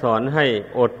เจ้าสอนให้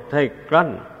อดให้กลั้น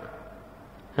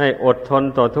ให้อดทน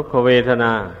ต่อทุกขเวทน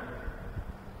า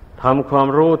ทำความ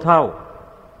รู้เท่า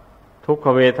ทุกข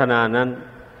เวทนานั้น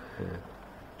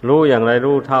รู้อย่างไร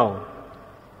รู้เท่า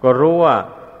ก็รู้ว่า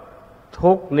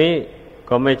ทุกข์นี้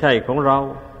ก็ไม่ใช่ของเรา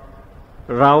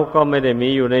เราก็ไม่ได้มี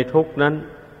อยู่ในทุกข์นั้น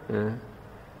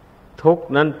ทุกข์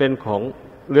นั้นเป็นของ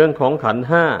เรื่องของขันธ์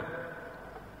ห้า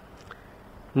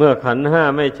เมื่อขันธ์ห้า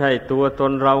ไม่ใช่ตัวต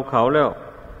นเราเขาแล้ว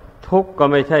ทุกข์ก็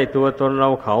ไม่ใช่ตัวตนเรา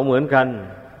เขาเหมือนกัน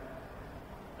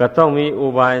ก็ต้องมีอุ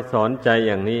บายสอนใจอ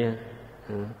ย่างนี้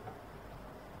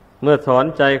เมื่อสอน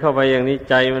ใจเข้าไปอย่างนี้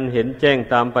ใจมันเห็นแจ้ง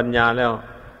ตามปัญญาแล้ว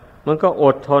มันก็อ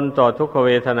ดทนต่อทุกขเว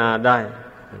ทนาได้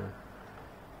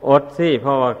อดสิเพ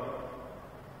ราะว่า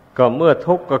ก็เมื่อ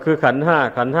ทุกข์ก็คือขันธ์ห้า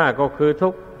ขันธ์ห้าก็คือทุ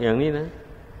กข์อย่างนี้นะ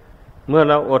เมื่อ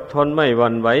เราอดทนไม่ห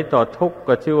วั่นไหวต่อทุกข์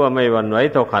ก็ชื่อว่าไม่หวั่นไหว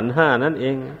ต่อขันธ์ห้านั่นเอ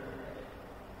ง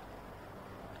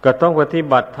ก็ต้องปฏิ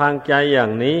บัติทางใจอย่า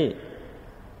งนี้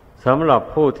สำหรับ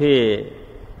ผู้ที่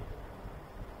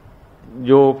อ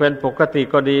ยู่เป็นปกติ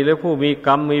ก็ดีหรือผู้มีก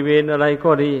รรมมีเวรอะไร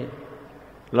ก็ดี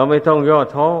เราไม่ต้องย่อ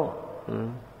ท้อ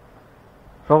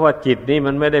เพราะว่าจิตนี้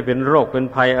มันไม่ได้เป็นโรคเป็น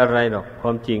ภัยอะไรหรอกคว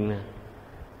ามจริงนะ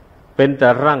เป็นแต่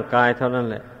ร่างกายเท่านั้น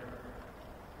แหละ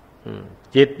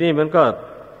จิตนี่มันก็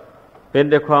เป็น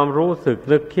แต่ความรู้สึก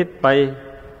นึกคิดไป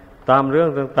ตามเรื่อง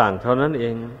ต่างๆเท่านั้นเอ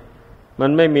งมั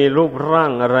นไม่มีรูปร่า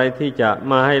งอะไรที่จะ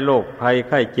มาให้โรคภัยไ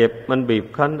ข้เจ็บมันบีบ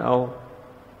คั้นเอา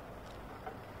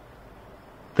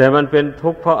แต่มันเป็นทุ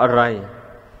กข์เพราะอะไร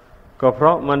ก็เพร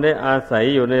าะมันได้อาศัย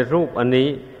อยู่ในรูปอันนี้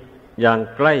อย่าง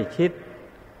ใกล้ชิด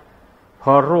พ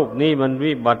อรูปนี้มัน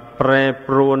วิบัติแปรป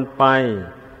รวนไป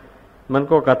มัน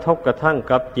ก็กระทบกระทั่ง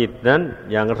กับจิตนั้น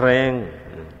อย่างแรง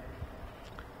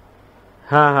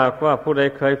ถ้าหากว่าผู้ใด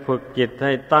เคยฝึกจิตใ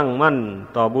ห้ตั้งมั่น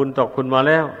ต่อบุญต่อคุณมา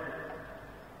แล้ว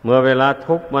เมื่อเวลา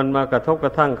ทุกข์มันมากระทบกร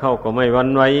ะทั่งเข้าก็ไม่หวั่น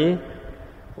ไหว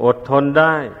อดทนไ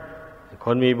ด้ค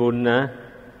นมีบุญนะ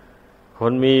ค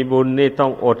นมีบุญนี่ต้อ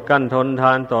งอดกั้นทนท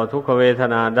านต่อทุกขเวท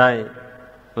นาได้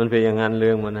มันเป็นอย่างนั้นเ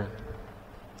รื่องมันนะ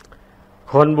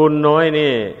คนบุญน้อย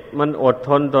นี่มันอดท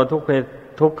นต่อทุ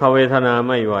กขเวทนา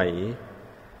ไม่ไหว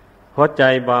เพราะใจ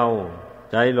เบา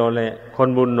ใจโลแลคน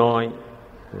บุญน้อย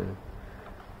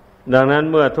ดังนั้น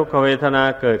เมื่อทุกขเวทนา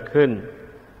เกิดขึ้น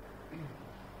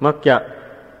มักจะ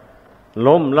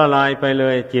ล้มละลายไปเล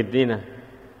ยจิตนี่นะ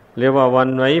เรียกว่าหวั่น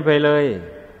ไหวไปเลย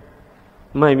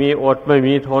ไม่มีอดไม่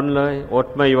มีทนเลยอด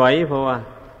ไม่ไหวเพราะว่า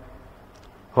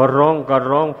พอร้องก็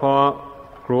ร้องพอ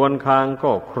ครวญคราง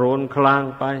ก็ครวญคราง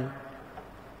ไป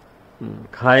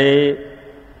ใคร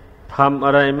ทำอ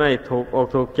ะไรไม่ถูกอก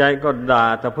ถูกใจก็ด่า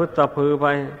ตะพึดตะพือไป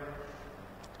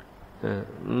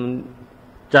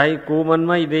ใจกูมัน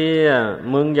ไม่ดี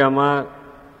มึงอย่ามา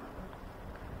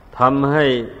ทำให้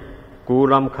กู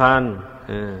รำคาญ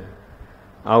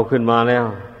เอาขึ้นมาแล้ว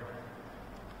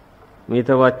มีแ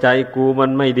ต่ว่าใจกูมั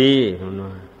นไม่ดี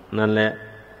นั่นแหละ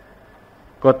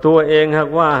ก็ตัวเองหาก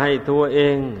ว่าให้ตัวเอ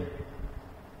ง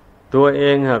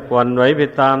หากหวั่นไหวไป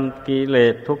ตามกิเล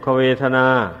สทุกขเวทนา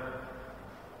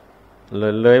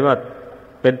เลยว่า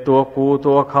เป็นตัวกู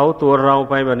ตัวเขาตัวเรา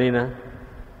ไปแบบนี้นะ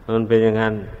มันเป็นอย่าง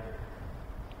นั้น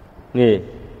นี่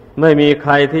ไม่มีใค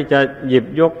รที่จะหยิบ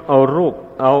ยกเอารูป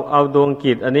เอาดวง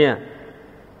จิตอันเนี้ย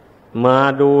มา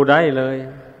ดูได้เลย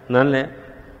นั่นแหละ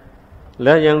แ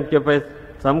ล้วยังจะไป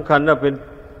สำคัญว่าเป็น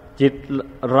จิต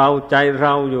เราใจเร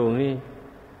าอยู่นี่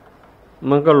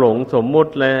มันก็หลงสมมุ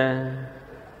ติแล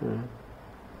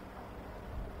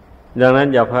ดังนั้น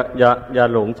อย่า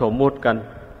หลงสมมุติกัน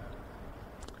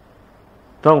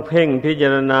ต้องเพ่งพิจา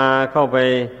รณาเข้าไป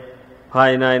ภา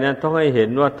ยในนั้นต้องให้เห็น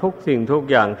ว่าทุกสิ่งทุก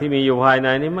อย่างที่มีอยู่ภายใน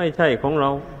นี้ไม่ใช่ของเร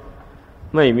า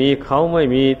ไม่มีเขาไม่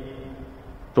มี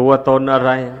ตัวตนอะไ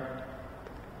ร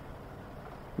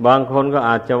บางคนก็อ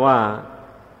าจจะว่า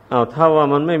ถ้าว่า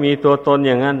มันไม่มีตัวตนอ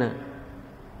ย่างนั้นน่ะ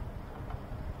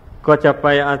ก็จะไป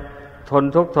ทน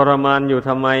ทุกข์ทรมานอยู่ท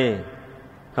ำไม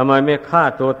ไม่ฆ่า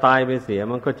ตัวตายไปเสีย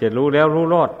มันก็จะรู้แล้วรู้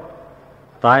รอด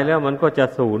ตายแล้วมันก็จะ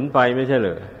สูญไปไม่ใช่เหร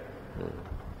อ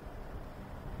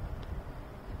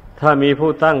ถ้ามี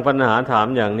ผู้ตั้งปัญหาถาม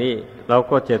อย่างนี้เรา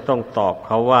ก็จะต้องตอบเ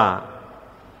ขาว่า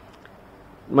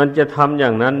มันจะทำอย่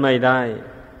างนั้นไม่ได้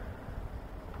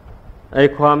ไอ้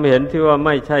ความเห็นที่ว่าไ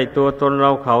ม่ใช่ตัวตนเร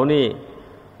าเขานี่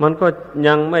มันก็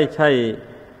ยังไม่ใช่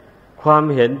ความ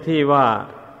เห็นที่ว่า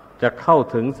จะเข้า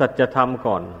ถึงสัจธรรม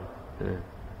ก่อน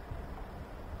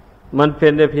มันเป็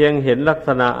นแต่เพียงเห็นลักษ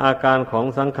ณะอาการของ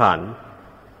สังขาร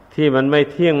ที่มันไม่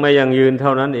เที่ยงไม่ยั่งยืนเท่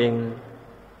านั้นเอง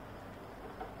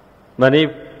บัดนี้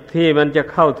ที่มันจะ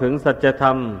เข้าถึงสัจธร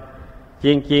รมจ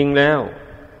ริงๆแล้ว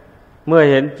เมื่อ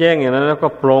เห็นแจ้งอย่างนั้นแล้วก็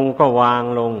ปลงก็วาง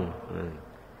ลง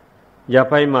อย่า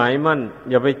ไปหมายมั่น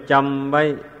อย่าไปจำไว้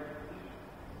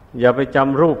อย่าไปจ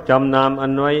ำรูปจำนามอั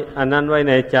นนั้นไว้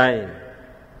ในใจ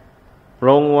ปล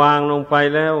งวางลงไป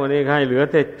แล้ววันนี้ให้เหลือ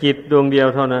แต่จิตดวงเดียว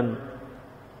เท่านั้น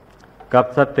กับ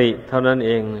สติเท่านั้นเ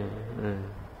อง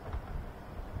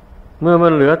เมื่อมั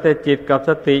นเหลือแต่จิตกับส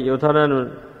ติอยู่เท่านั้น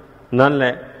นั่นแหล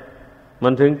ะมั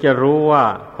นถึงจะรู้ว่า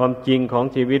ความจริงของ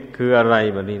ชีวิตคืออะไร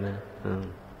แบบนี้นะ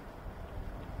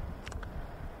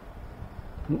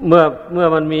เมื่อ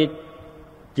มันมี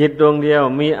จิตดวงเดียว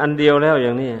มีอันเดียวแล้วอย่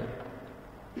างนี้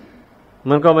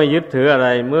มันก็ไม่ยึดถืออะไร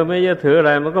เมื่อไม่ยึดถืออะไ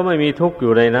รมันก็ไม่มีทุกข์อ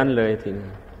ยู่ในนั้นเลยทีนี้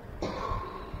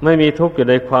ไม่มีทุกข์อยู่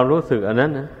ในความรู้สึกอันนั้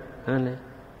นนะนั่นแหละ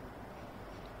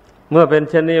เมื่อเป็น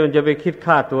เช่นนี้มันจะไปคิด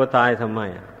ฆ่าตัวตายทำไม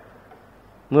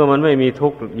เมื่อมันไม่มีทุ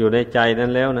กข์อยู่ในใจนั้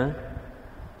นแล้วนะ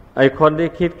ไอ้คนที่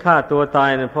คิดฆ่าตัวตาย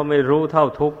นั้นเพราะไม่รู้เท่า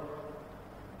ทุกข์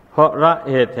เพราะละ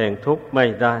เหตุแห่งทุกข์ไม่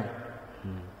ได้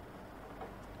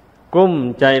กุ้ม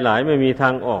ใจหลายไม่มีทา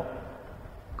งออก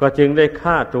ก็จึงได้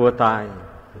ฆ่าตัวตาย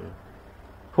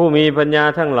ผู้มีปัญญา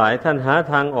ทั้งหลายท่านหา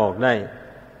ทางออกได้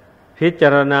พิจา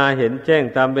รณาเห็นแจ้ง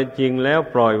ตามเป็นจริงแล้ว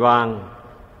ปล่อยวาง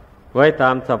ไว้ต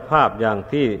ามสภาพอย่าง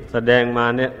ที่แสดงมา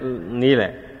เนี่ยนี่แหล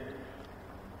ะ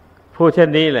ผู้เช่น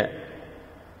นี้แหละ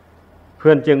เ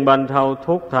พื่อนจึงบรรเทา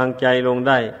ทุกข์ทางใจลงไ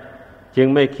ด้จึง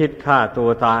ไม่คิดฆ่าตัว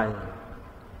ตาย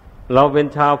เราเป็น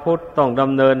ชาวพุทธต้องด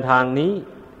ำเนินทางนี้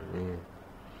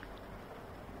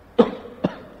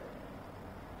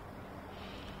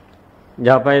อ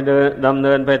ย่าไปดำเ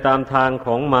นินไปตามทางข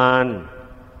องมา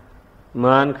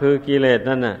รคือกิเลส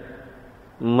นั่นน่ะ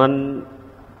มัน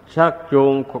ชักจู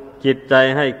งจิตใจ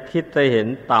ให้คิดให้เห็น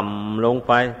ต่ำลงไ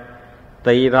ป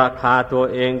ตีราคาตัว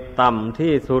เองต่ำ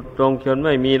ที่สุดลงจนไ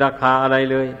ม่มีราคาอะไร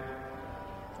เลย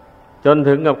จน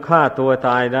ถึงกับฆ่าตัวต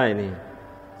ายได้นี่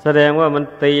แสดงว่ามัน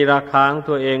ตีราคาของ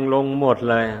ตัวเองลงหมด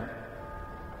เลย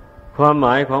ความหม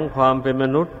ายของความเป็นม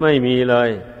นุษย์ไม่มีเลย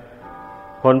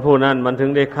คนผู้นั้นมันถึ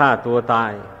งได้ฆ่าตัวตา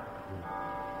ย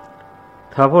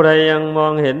ถ้าผู้ใดยังมอ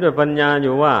งเห็นด้วยปัญญาอ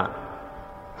ยู่ว่า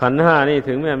ขันธ์ห้านี่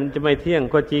ถึงแม้มันจะไม่เที่ยง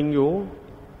ก็จริงอยู่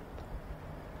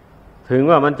ถึง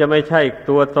ว่ามันจะไม่ใช่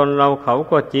ตัวตนเราเขา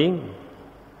ก็จริง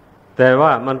แต่ว่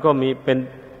ามันก็มีเป็น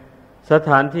สถ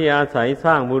านที่อาศัยส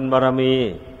ร้างบุญบารมี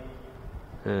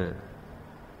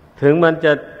ถึงมันจ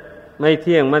ะไม่เ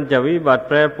ที่ยงมันจะวิบัติแ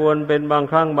ปรปรวนเป็นบาง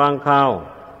ครั้งบางคราว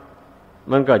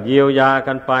มันก็เยียวยา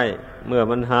กันไปเมื่อ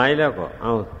มันหายแล้วก็เอ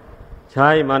าใช้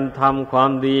มันทำควา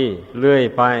มดีเรื่อย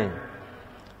ไป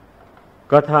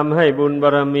ก็ทำให้บุญบา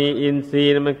รมีอินทรี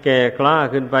ย์มันแก่กล้า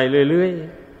ขึ้นไปเรื่อย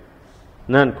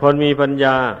ๆนั่นคนมีปัญญ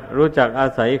ารู้จักอา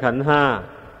ศัยขันธ์ห้า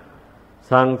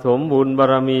สั่งสมบุญบา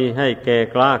รมีให้แก่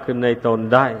กล้าขึ้นในตน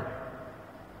ได้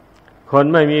คน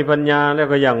ไม่มีปัญญาแล้ว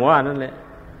ก็อย่างว่านั่นแหละ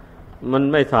มัน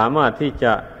ไม่สามารถที่จ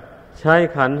ะใช้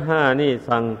ขันธ์ห้านี่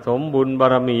สั่งสมบุญบา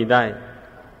รมีได้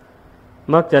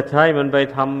มักจะใช้มันไป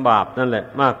ทำบาปนั่นแหละ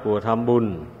มากกว่าทำบุญ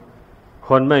ค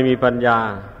นไม่มีปัญญา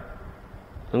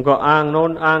มันก็อ้างโน้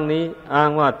นอ้างนี้อ้าง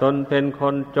ว่าตนเป็นค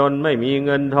นจนไม่มีเ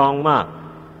งินทองมาก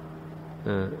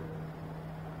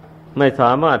ไม่ส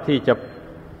ามารถที่จะ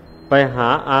ไปหา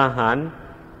อาหาร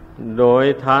โดย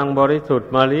ทางบริสุทธิ์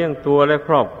มาเลี้ยงตัวและค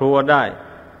รอบครัวได้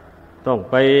ต้อง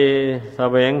ไปแส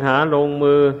วงหาลง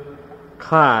มือ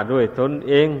ฆ่าด้วยตน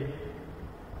เอง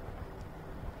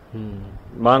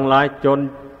บางรายจน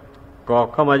กอก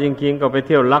เข้ามาจริงๆก็ไปเ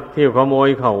ที่ยวลักเที่ยวขโมย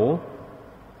เขา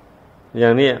อย่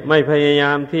างนี้ไม่พยาย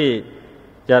ามที่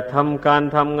จะทำการ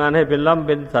ทำงานให้เป็นร่ำเ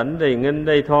ป็นสันได้เงินไ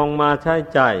ด้ทองมาใช้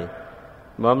จ่าย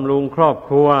บำรุงครอบค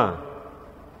รัว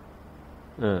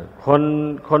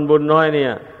คนบุญน้อยเนี่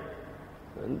ย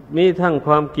มีทั้งค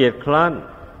วามเกียจคร้าน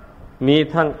มี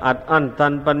ทั้งอัดอั้นตั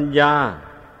นปัญญา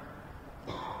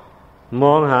ม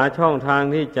องหาช่องทาง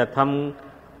ที่จะท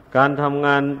ำการทำง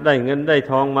านได้เงินได้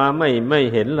ทองมาไม่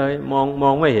เห็นเลยม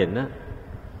องไม่เห็นนะ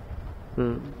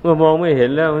เมื่อมองไม่เห็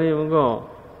นแล้วนี่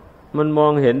มันมอ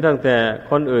งเห็นตั้งแต่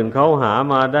คนอื่นเขาหา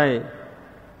มาได้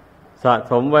สะ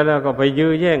สมไว้แล้วก็ไปยื้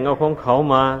อแย่งเอาของเขา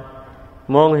มา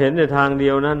มองเห็นในทางเดี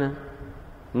ยวนั้นนะ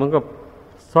มันก็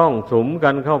ซ่องสุมกั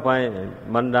นเข้าไป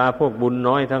บรรดาพวกบุญ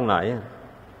น้อยทั้งหลาย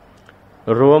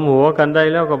รวมหัวกันได้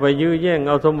แล้วก็ไปยื้อแย่งเ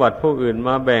อาสมบัติผู้อื่นม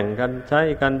าแบ่งกันใช้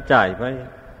กันจ่ายไป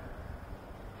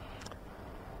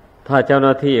ถ้าเจ้าห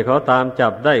น้าที่เขาตามจั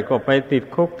บได้ก็ไปติด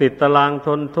คุกติดตารางท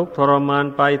นทุกข์ทรมาน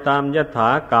ไปตามยถา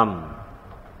กรรม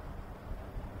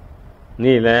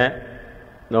นี่แหละ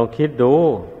ลองคิดดู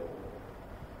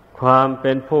ความเ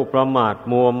ป็นผู้ประมาท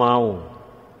มัวเมา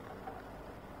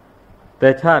แต่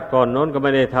ชาติก่อนโน้นก็ไ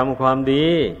ม่ได้ทำความดี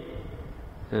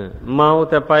เมา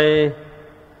แต่ไป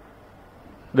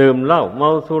ดื่มเหล้าเมา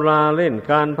สุราเล่น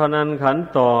การพนันขัน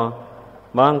ต่อ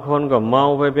บางคนก็เมา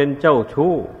ไปเป็นเจ้า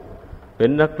ชู้เป็น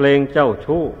นักเลงเจ้า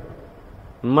ชู้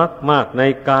มากใน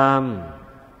กาม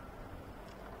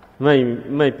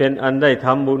ไม่เป็นอันได้ท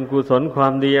ำบุญกุศลควา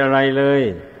มดีอะไรเลย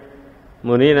ห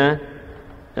มู่นี้นะ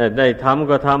ได้ทำ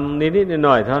ก็ทำนิดๆห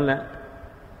น่อยๆเท่านั้นแหละ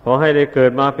พอให้ได้เกิ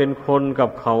ดมาเป็นคนกับ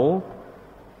เขา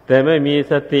แต่ไม่มี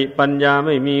สติปัญญาไ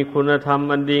ม่มีคุณธรรม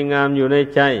อันดีงามอยู่ใน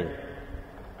ใจ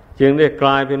จึงได้กล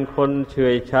ายเป็นคนเฉื่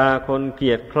อยชาคนเ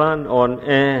กียจคร้านอ่อนแอ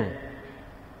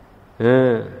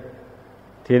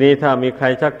ทีนี้ถ้ามีใคร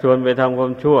ชักชวนไปทำควา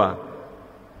มชั่ว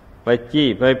ไปจี้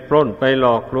ไปปล้นไปหล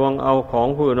อกลวงเอาของ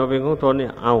ผู้อื่นมาเป็นของตนเนี่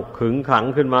ยเอาขึงขัง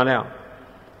ขึ้นมาแล้ว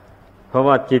เพราะ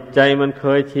ว่าจิตใจมันเค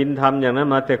ยชินทำอย่างนั้น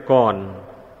มาแต่ก่อน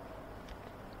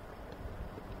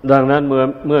ดังนั้นเ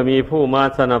มื่อมีผู้มา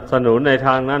สนับสนุนในท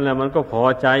างนั้นแล้วมันก็พอ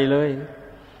ใจเลย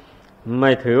ไ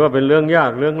ม่ถือว่าเป็นเรื่องยา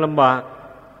กเรื่องลำบาก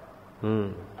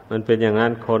มันเป็นอย่างนั้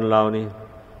นคนเรานี่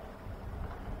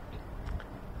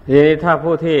ทีนี้ถ้า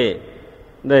ผู้ที่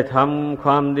ได้ทำคว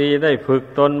ามดีได้ฝึก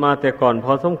ตนมาแต่ก่อนพ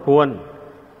อสมควร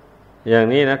อย่าง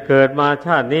นี้นะเกิดมาช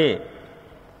าตินี้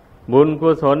บุญกุ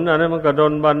ศลอันนั้นมันก็ด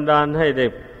ลบันดาลให้ได้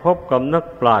พบกับนัก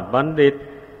ปราชญ์บัณฑิต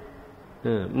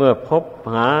เมื่อ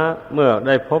ไ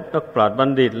ด้พบนักปราชญ์บัณ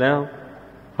ฑิตแล้ว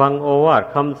ฟังโอวาท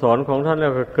คำสอนของท่านแล้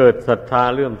วก็เกิดศรัทธา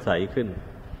เลื่อมใสขึ้น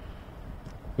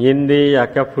ยินดีอยาก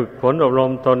จะฝึกฝนอบร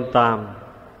มตนตาม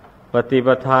ปฏิป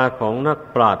ทาของนัก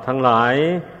ปราชญ์ทั้งหลาย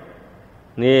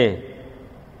นี่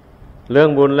เรื่อง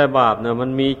บุญและบาปเนี่ยมัน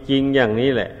มีจริงอย่างนี้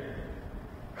แหละ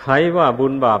ใครว่าบุ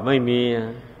ญบาปไม่มี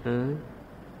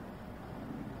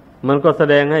มันก็แส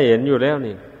ดงให้เห็นอยู่แล้ว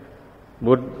นี่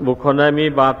บุคคลใดมี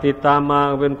บาปติดตามมา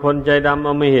เป็นคนใจดำอ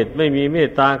ำมหิตไม่มีเม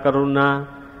ตตากรุณา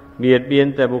เบียดเบียน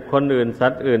แต่บุคคลอื่นสั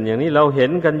ตว์อื่นอย่างนี้เราเห็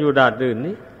นกันอยู่ดาดดื่น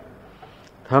นี้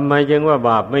ทำไมจึงว่าบ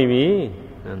าปไม่มี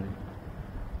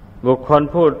บุคคล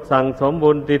พูดสั่งสม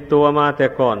บุญติดตัวมาแต่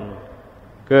ก่อน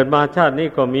เกิดมาชาตินี้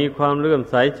ก็มีความเลื่อม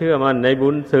ใสเชื่อมั่นในบุ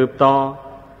ญสืบต่อ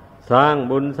สร้าง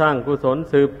บุญสร้างกุศล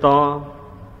สืบต่อ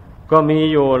ก็มี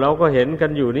อยู่เราก็เห็นกั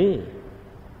นอยู่นี่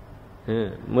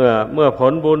เมื่อผ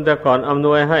ลบุญแต่ก่อนอำน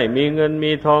วยให้มีเงิน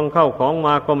มีทองเข้าของม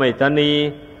าก็ไม่ตนี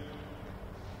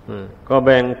ก็แ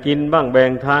บ่งกินบ้างแบ่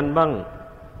งทานบ้าง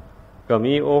ก็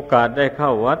มีโอกาสได้เข้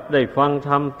าวัดได้ฟังธ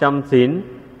รรมจำศีล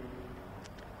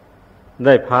ไ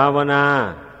ด้ภาวนา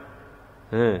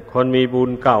คนมีบุ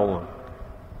ญเก่า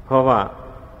เพราะว่า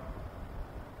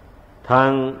ทาง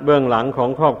เบื้องหลังของ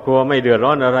ครอบครัวไม่เดือดร้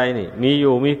อนอะไรนี่มีอ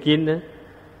ยู่มีกินนะ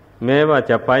แม้ว่า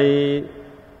จะไป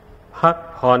พัก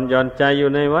ผ่อนหย่อนใจอยู่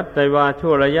ในวัดใดว่าชั่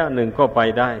วระยะหนึ่งก็ไป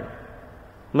ได้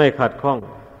ไม่ขัดข้อง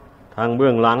ทางเบื้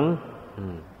องหลัง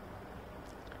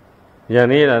อย่าง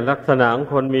นี้แหละลักษณะของ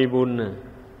คนมีบุญ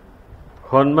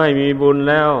คนไม่มีบุญ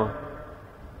แล้ว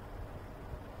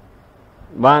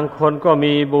บางคนก็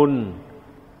มีบุญ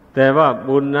แต่ว่า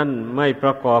บุญนั้นไม่ปร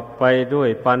ะกอบไปด้วย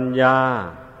ปัญญา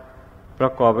ปร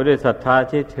ะกอบไปด้วยศรัทธา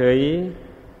เฉย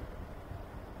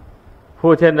ๆ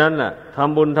ผู้เช่นนั้นแหละท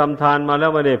ำบุญทำทานมาแล้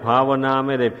วไม่ได้ภาวนาไ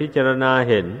ม่ได้พิจารณา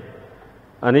เห็น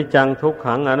อนิจจังทุก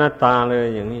ขังอนัตตาเลย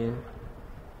อย่างนี้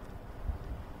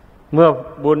เมื่อ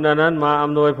บุญอันนั้นมาอ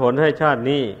ำนวยผลให้ชาติ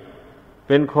นี้เ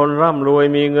ป็นคนร่ำรวย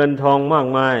มีเงินทองมาก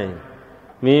มาย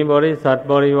มีบริษัท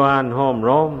บริวารห้อม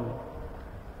ล้อม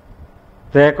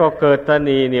แต่ก็เกิดต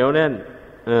ณีเหนียวแน่น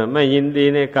ไม่ยินดี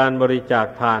ในการบริจาค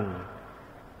ทาน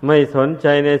ไม่สนใจ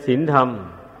ในศีลธรรม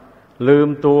ลืม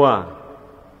ตัว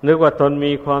นึกว่าตน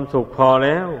มีความสุขพอแ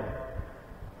ล้ว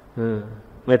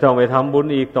ไม่ต้องไปทำบุญ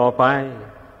อีกต่อไป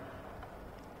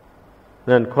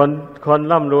นั่นคน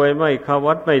ร่ำรวยไม่เข้า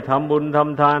วัดไม่ทำบุญท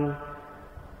ำทาน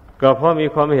ก็เพราะมี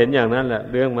ความเห็นอย่างนั้นแหละ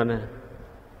เรื่องมันนะ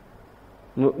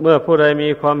เมื่อผู้ใดมี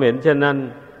ความเห็นเช่นนั้น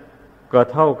ก็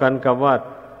เท่ากันกับว่า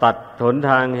ตัดหน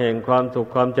ทางแห่งความสุข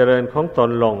ความเจริญของต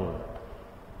นลง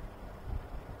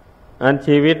อัน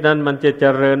ชีวิตนั้นมันจะเจ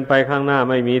ริญไปข้างหน้า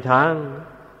ไม่มีทาง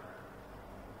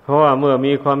เพราะว่าเมื่อ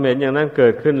มีความเห็นอย่างนั้นเกิ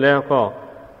ดขึ้นแล้วก็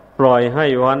ปล่อยให้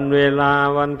วันเวลา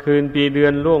วันคืนปีเดือ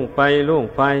นล่วงไ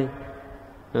ป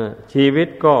ชีวิต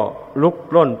ก็ลุก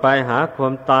ล่นไปหาควา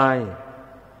มตาย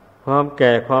ความแ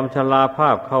ก่ความชราภา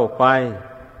พเข้าไป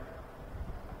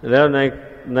แล้ว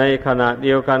ในขณะเ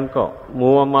ดียวกันก็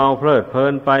มัวเมาเพลิดเพลิ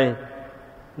นไป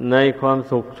ในความ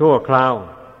สุขชั่วคราว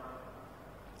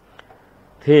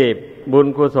ที่บุญ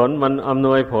กุศลมันอำน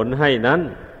วยผลให้นั้น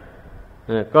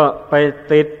ก็ไป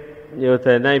ติดอยู่แ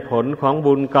ต่ในผลของ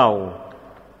บุญเก่า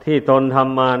ที่ตนท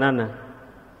ำมานั่นนะ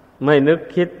ไม่นึก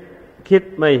คิด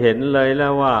ไม่เห็นเลยแล้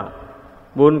วว่า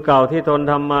บุญเก่าที่ตน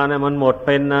ทำมาเนี่ยมันหมดเ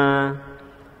ป็นนะ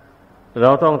เรา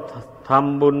ต้องท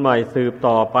ำบุญใหม่สืบ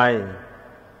ต่อไป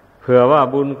เผื่อว่า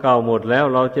บุญเก่าหมดแล้ว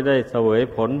เราจะได้เสวย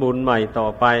ผลบุญใหม่ต่อ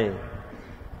ไป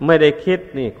ไม่ได้คิด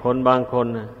นี่คนบางคน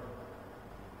นะ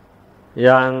อ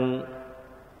ย่าง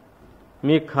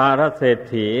มิคารเศรษ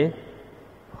ฐี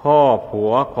พ่อผั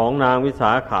วของนางวิส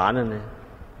าขานั่นนะ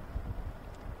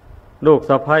ลูก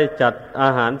สะใภ้จัดอา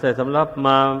หารใส่สำรับม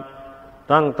า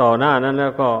ตั้งต่อหน้านั้นแล้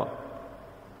วก็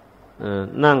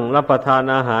นั่งรับประทาน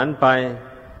อาหารไป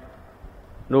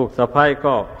ลูกสะใภ้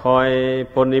ก็คอย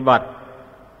ปฏิบัติ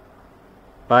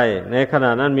ไปในขณ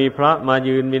ะนั้นมีพระมา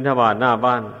ยืนบิณฑบาตหน้า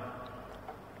บ้าน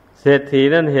เศรษฐี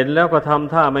นั้นเห็นแล้วก็ท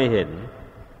ำท่าไม่เห็น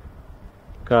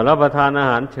ก็รับประทานอา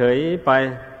หารเฉยไป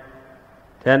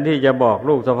แทนที่จะบอก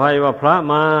ลูกสะใภ้ว่าพระ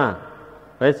มา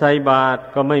ไปใส่บาตร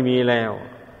ก็ไม่มีแล้ว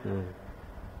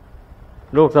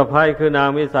ลูกสะใภ้คือนาง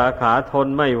วิสาขาทน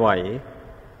ไม่ไหว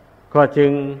ก็จึ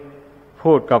ง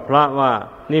พูดกับพระว่า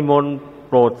นิมนต์โ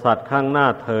ปรดสัตว์ข้างหน้า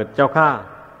เถิดเจ้าข้า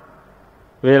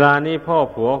เวลานี้พ่อ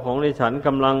ผัวของดิฉันก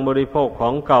ำลังบริโภคขอ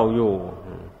งเก่าอยู่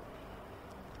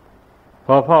พ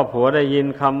อพ่อผัวได้ยิน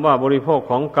คำว่าบริโภค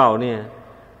ของเก่าเนี่ย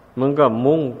มันก็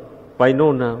มุ่งไป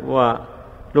นู่นนะว่า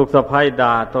ลูกสะใภ้ด่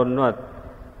าตนว่า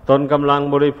ตนกำลัง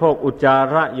บริโภคอุจจา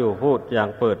ระอยู่พูดอย่าง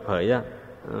เปิดเผย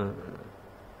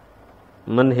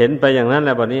มันเห็นไปอย่างนั้นแห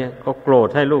ละบัดนี้ก็โกรธ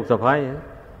ให้ลูกสะใภ้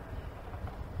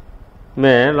แหม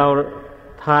เรา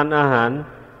ทานอาหาร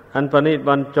อันประณีตบ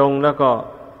รรจงแล้วก็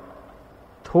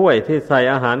ถ้วยที่ใส่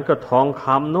อาหารก็ทองค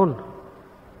ำนุ่น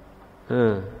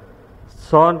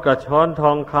ช้อนกับช้อนท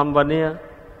องคำวันนี้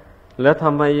แล้วท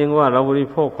ำไมยังว่าเราบริ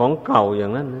โภคของเก่าอย่า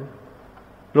งนั้นนะ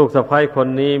ลูกสะใภ้คน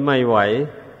นี้ไม่ไหว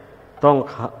ต้อง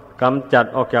กำจัด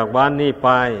ออกจากบ้านนี้ไป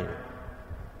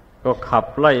ก็ขับ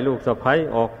ไล่ลูกสะใภ้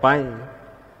ออกไป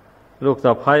ลูกส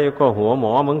ะใภ้ก็หัวหม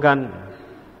อเหมือนกัน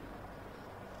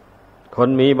คน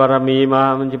มีบารมีมา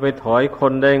มันจะไปถอยค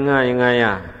นได้ง่ายยังไง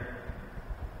อ่ะ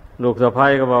ลูกสะใภ้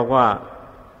ก็บอกว่า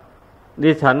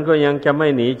ดิฉันก็ยังจะไม่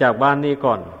หนีจากบ้านนี้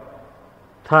ก่อน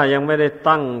ถ้ายังไม่ได้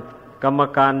ตั้งกรรม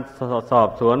การสอบ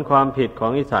สวนความผิดขอ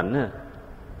งดิฉันเนี่ย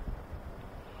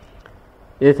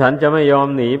ดิฉันจะไม่ยอม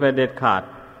หนีไปเด็ดขาด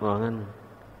ว่างั้น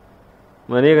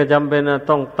วันนี้ก็จำเป็น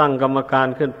ต้องตั้งกรรมการ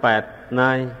ขึ้น8 นา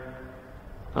ย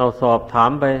เอาสอบถา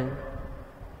มไป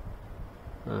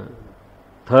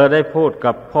เธอได้พูด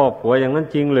กับพ่อผัวอย่างนั้น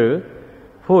จริงหรือ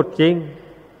พูดจริง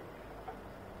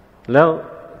แล้ว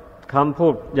คำพู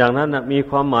ดอย่างนั้นมี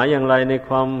ความหมายอย่างไรในค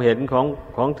วามเห็น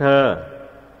ของเธอ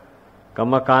กร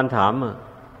รมการถาม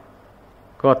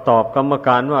ก็ตอบกรรมก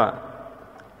ารว่า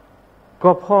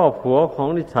ก็พ่อผัวของ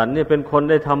ดิฉันเนี่ยเป็นคน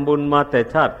ได้ทำบุญมาแต่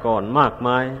ชาติก่อนมากม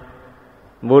าย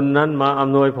บุญนั้นมาอ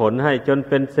ำนวยผลให้จนเ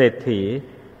ป็นเศรษฐี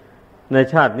ใน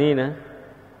ชาตินี้นะ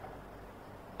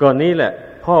ก่อนนี้แหละ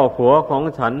พ่อผัวของ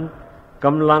ฉันก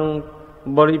ำลัง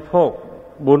บริโภค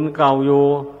บุญเก่าอยู่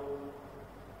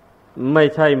ไม่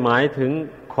ใช่หมายถึง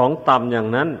ของต่ำอย่าง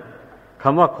นั้นค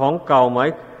ำว่าของเก่าห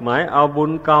มายเอาบุ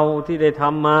ญเก่าที่ได้ท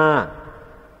ำมา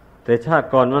แต่ชาติ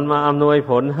ก่อนมันมาอำนวย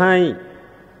ผลให้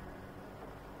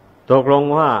ตกลง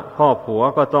ว่าพ่อผัว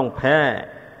ก็ต้องแพ้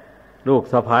ลูก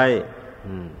สะใภ้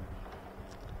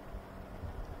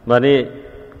บัดนี้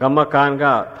กรรมการ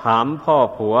ก็ถามพ่อ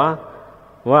ผัว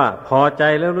ว่าพอใจ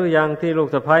แล้วหรือยังที่ลูก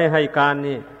สะใภ้ให้การ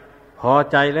นี่พอ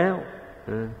ใจแล้ว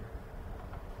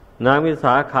นางวิส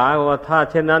าขาว่าถ้า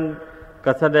เช่นนั้น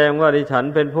ก็แสดงว่าดิฉัน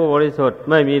เป็นผู้บริสุทธิ์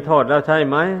ไม่มีโทษแล้วใช่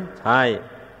ไหมใช่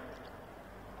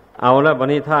เอาแล้วบัด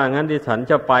นี้ถ้างั้นดิฉัน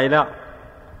จะไปแล้ว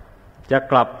จะ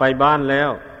กลับไปบ้านแล้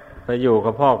วไปอยู่กั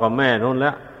บพ่อกับแม่นู่นแ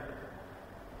ล้ว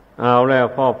เอาแล้ว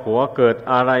พ่อผัวเกิด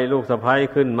อะไรลูกสะใภ้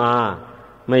ขึ้นมา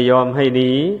ไม่ยอมให้ห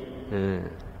นี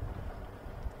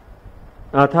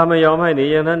ถ้าไม่ยอมให้หนี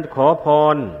อย่างนั้นขอพ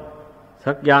ร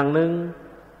สักอย่างหนึ่ง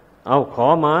เอาขอ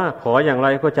มาขออย่างไร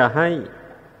ก็จะให้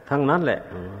ทั้งนั้นแหละ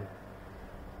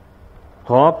ข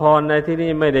อพรในที่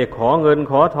นี้ไม่ได้ขอเงิน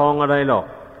ขอทองอะไรหรอก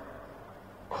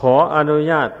ขออนุ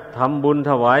ญาตทำบุญ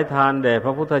ถวายทานแด่พ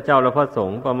ระพุทธเจ้าและพระส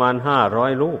งฆ์ประมาณ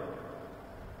500 รูป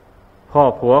พ่อ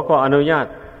ผัวก็อนุญาต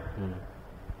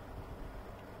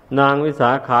นางวิส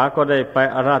าขาก็ได้ไป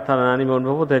อาราธนานิมนต์พ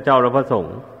ระพุทธเจ้าและพระสง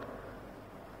ฆ์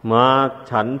มา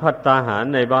ฉันภัตตาหาร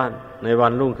ในบ้านในวั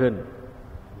นรุ่งขึ้น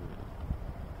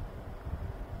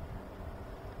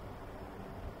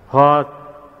พอ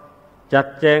จัด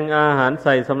แจงอาหารใ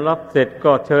ส่สำรับเสร็จ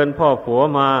ก็เชิญพ่อผัว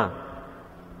มา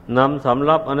นำสำ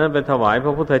รับอันนั้นไปถวายพ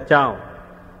ระพุทธเจ้า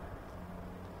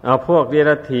เอาพวกเด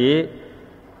รัจฉี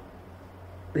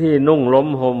ที่นุ่งล้ม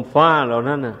ห่มฟ้าเหล่า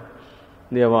นั้นน่ะ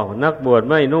เรียกว่านักบวช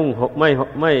ไม่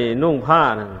นุ่งผ้า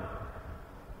นะ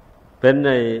เป็นใน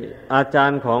อาจา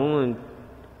รย์ของ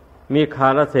มีคา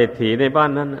รเศรษฐีในบ้า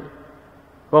นนั้นนะ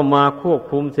ก็มาควบ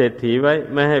คุมเศรษฐีไว้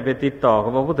ไม่ให้ไปติดต่อกั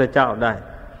บพระพุทธเจ้าได้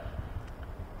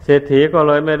เศรษฐีก็เ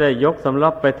ลยไม่ได้ยกสำรั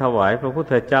บไปถวายพระพุท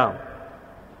ธเจ้า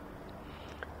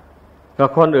ก็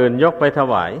คนอื่นยกไปถ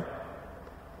วาย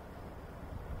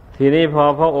ทีนี้พอ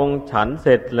พระองค์ฉันเส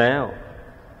ร็จแล้ว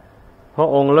พระ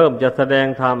องค์เริ่มจะแสดง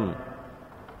ธรรม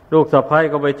ลูกสะใภ้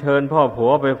ก็ไปเชิญพ่อผั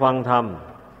วไปฟังธรรม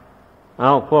เอ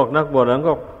าพวกนักบวชนั้น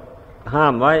ก็ห้า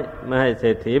มไว้ไม่ให้เศร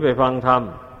ษฐีไปฟังธรรม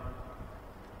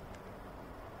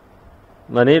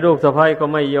วันนี้ลูกสะใภ้ก็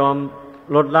ไม่ยอม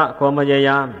ลดละความพยาย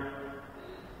าม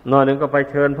หน่อยหนึ่งก็ไป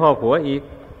เชิญพ่อผัวอีก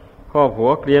พ่อผัว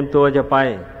เตรียมตัวจะไป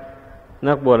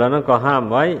นักบวชแล้วนั้นก็ห้าม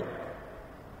ไว้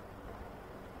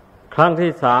ครั้ง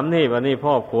ที่3นี่วันนี้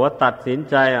พ่อผัวตัดสิน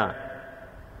ใจ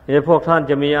พวกท่าน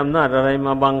จะมีอำนาจอะไรม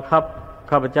าบังคับ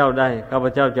ข้าพเจ้าได้ข้าพ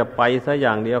เจ้าจะไปซะอ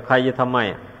ย่างเดียวใครจะทำไม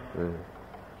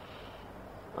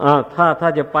ถ้า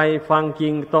จะไปฟังจริ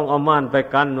งต้องเอาม่านไป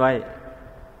กั้นไว้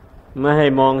ไม่ให้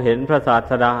มองเห็นพระศา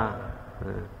สดา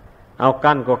เอา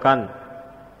กั้นก็กั้น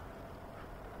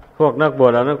พวกนักบว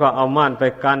ชเหล่านั้นก็เอาม่านไป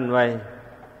กั้นไว้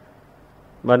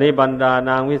บัดนี้บรรดา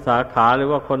นางวิสาขาหรือ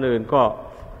ว่าคนอื่นก็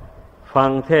ฟัง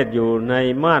เทศอยู่ใน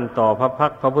ม่านต่อพระพั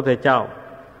กตร์พระพุทธเจ้า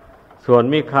ส่วน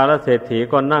มิคารเศรษฐี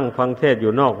ก็นั่งฟังเทศอ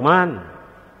ยู่นอกม่าน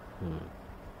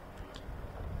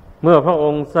เมื่อพระอ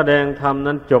งค์แสดงธรรม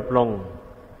นั้นจบลง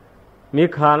มิ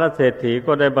คารเศรษฐี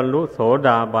ก็ได้บรรลุโสด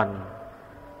าบัน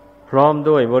พร้อม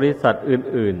ด้วยบริษัท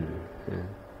อื่น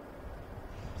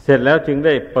ๆเสร็จแล้วจึงไ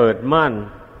ด้เปิดม่าน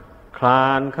คลา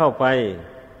นเข้าไป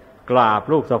กราบ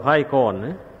ลูกสะใภ้ก่อนน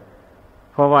ะ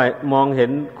เพราะว่ามองเห็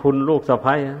นคุณลูกสะใ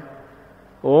ภ้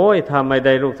โอ้ยถ้าไม่ไ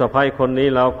ด้ลูกสะใภ้คนนี้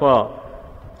เราก็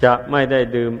จะไม่ได้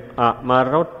ดื่มมา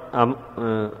รส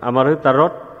อมฤตร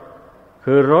ส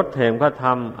คือรสแห่งพระธร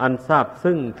รมอันซาบ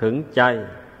ซึ้งถึงใจ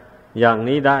อย่าง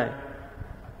นี้ได้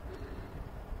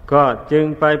ก็จึง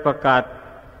ไปประกาศ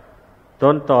ต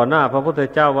นต่อหน้าพระพุทธ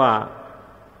เจ้าว่า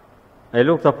ไอ้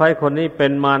ลูกสะใภ้คนนี้เป็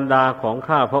นมารดาของ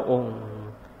ข้าพระองค์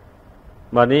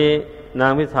บัดนี้นา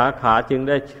งวิสาขาจึง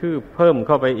ได้ชื่อเพิ่มเ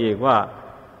ข้าไปอีกว่า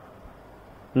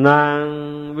นาง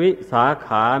วิสาข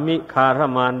ามิคาร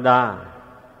มารดา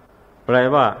แปล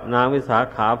ว่านางวิสา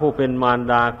ขาผู้เป็นมาร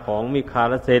ดาของมิคา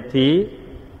รเศรษฐี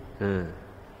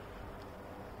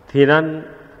ทีนั้น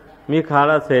มิคา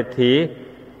รเศรษฐี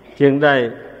จึงได้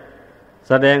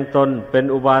แสดงตนเป็น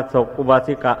อุบาสกอุบา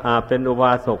สิกาเป็นอุบ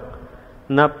าสก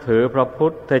นับถือพระพุ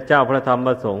ทธเจ้าพระธรรมพ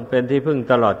ระสงฆ์เป็นที่พึ่ง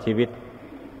ตลอดชีวิต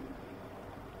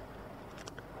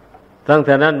ตั้งแ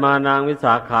ต่นั้นมานางวิส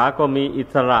าขาก็มีอิ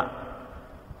สระ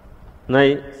ใน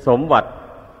สมบัติ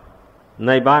ใ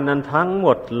นบ้านนั้นทั้งหม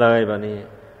ดเลยบัดนี้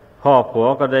พ่อผัว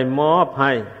ก็ได้มอบใ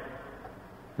ห้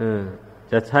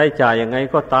จะใช้จ่ายยังไง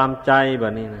ก็ตามใจบั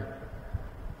ดนี้นะ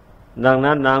ดัง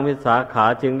นั้นนางวิสาขา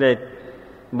จึงได้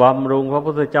บำรุงพระ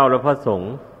พุทธเจ้าและพระสง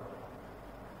ฆ์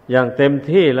อย่างเต็ม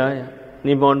ที่เลย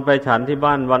นิมนต์ไปฉันที่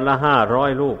บ้านวันละ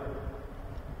500 ลูก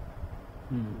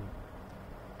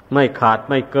ไม่ขาด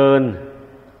ไม่เกิน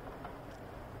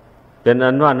เป็น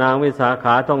อันว่านางวิสาข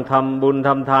าต้องทำบุญท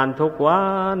ำทานทุกวั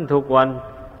น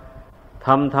ท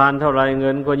ำทานเท่าไรเงิ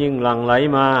นก็ยิ่งหลั่งไหล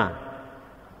มา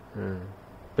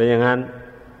เป็นอย่างนั้น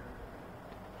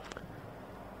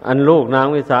อันลูกนาง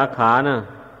วิสาขานะ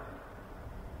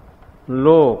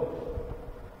ลูก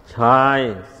ชาย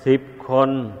10 คน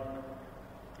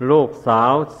ลูกสา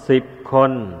ว10 ค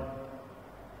น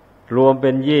รวมเป็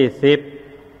น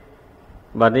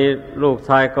20บัดนี้ลูกช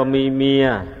ายก็มีเมีย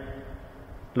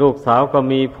ลูกสาวก็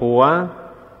มีผัว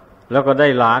แล้วก็ได้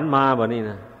หลานมาบัดนี้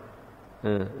นะ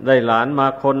ได้หลานมา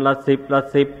คนละ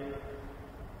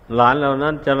10หลานเหล่า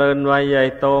นั้นเจริญวัยใหญ่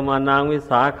โตมานางวิ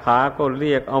สาขาก็เ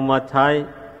รียกเอามาใช้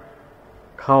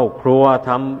เข้าครัว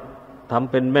ท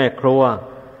ำเป็นแม่ครัว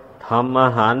ทำอา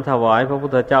หารถวายพระพุท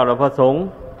ธเจ้าและพระสงฆ์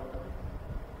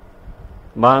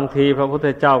บางทีพระพุทธ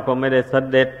เจ้าก็ไม่ได้เส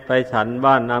ด็จไปฉัน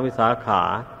บ้านนางวิสาขา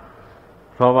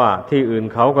เพราะว่าที่อื่น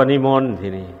เขาก็นิมนต์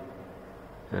ที่นี่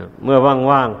เมื่อ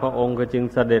ว่างๆพระองค์ก็จึง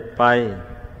เสด็จไป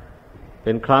เ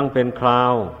ป็นครั้งเป็นครา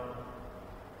ว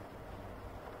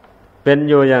เป็น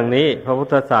อยู่อย่างนี้พระพุท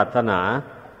ธศาสนา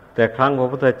แต่ครั้งพระ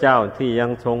พุทธเจ้าที่ยัง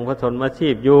ทรงพระชนมชี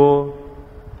พอยู่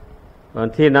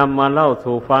ที่นำมาเล่า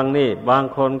สู่ฟังนี่บาง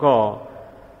คนก็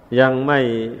ยังไม่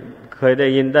เคยได้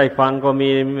ยินได้ฟังก็มี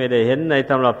ไม่ได้เห็นใน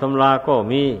ตำรับตำราก็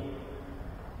มี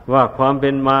ว่าความเป็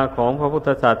นมาของพระพุทธ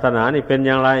ศาสนานี่เป็นอ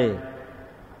ย่างไร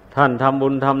ท่านทำบุ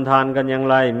ญทำทานกันอย่าง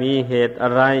ไรมีเหตุอะ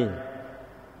ไร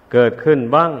เกิดขึ้น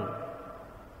บ้าง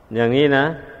อย่างนี้นะ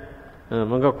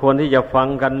มันก็ควรที่จะฟัง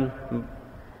กัน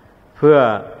เพื่อ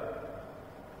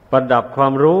ประดับควา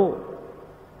มรู้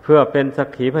เพื่อเป็นสัก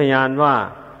ขีพยานว่า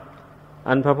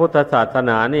อันพระพุทธศาส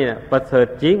นานี่ประเสริฐ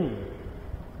จริง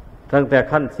ตั้งแต่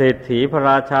ขั้นเศรษฐีพระ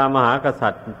ราชามหากษั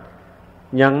ตริย์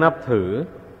ยังนับถือ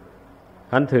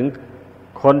ท่านถึง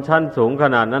คนชั้นสูงข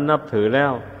นาดนั้นนับถือแล้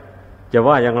วจะ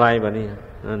ว่าอย่างไรบะนี่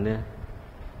นั่นเนี่ย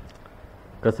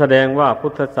ก็แสดงว่าพุ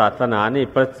ทธศาสนานี่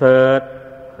ประเสริฐ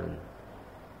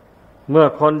เมื่อ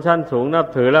คนชั้นสูงนับ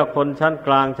ถือแล้วคนชั้นก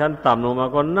ลางชั้นต่ำลงมา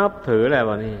ก็นับถือแล้ว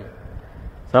บะนี่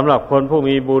สำหรับคนผู้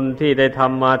มีบุญที่ได้ท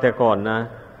ำมาแต่ก่อนนะ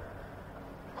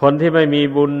คนที่ไม่มี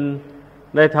บุญ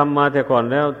ได้ทำมาแต่ก่อน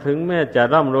แล้วถึงแม้จะ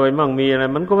ร่ำรวยมั่งมีอะไร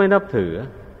มันก็ไม่นับถือ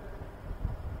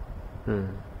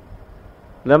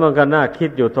แล้วมันก็น่าคิด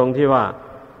อยู่ตรงที่ว่า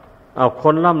เอาค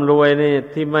นร่ำรวยนี่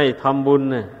ที่ไม่ทำบุญ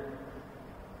เนี่ย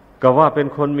ก็ว่าเป็น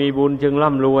คนมีบุญจึง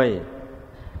ร่ำรวย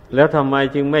แล้วทำไม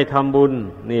จึงไม่ทำบุญ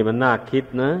นี่มันน่าคิด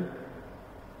นะ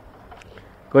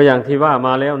ก็อย่างที่ว่าม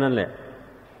าแล้วนั่นแหละ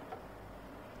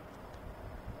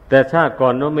แต่ชาติก่อ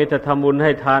นว่ามีแต่ทำบุญใ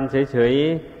ห้ทานเฉย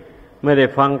ๆไม่ได้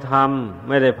ฟังธรรมไ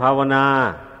ม่ได้ภาวนา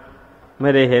ไม่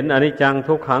ได้เห็นอนิจจัง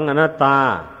ทุกขังอนัตตา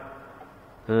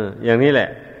อย่างนี้แหละ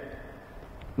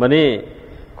บัดนี้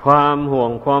ความห่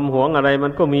วงอะไรมั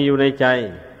นก็มีอยู่ในใจ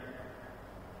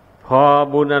พอ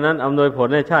บุญอันนั้นอำนวยผล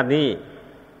ในชาตินี้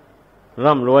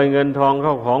ร่ำรวยเงินทองเ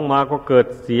ข้าของมาก็เกิด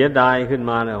เสียดายขึ้น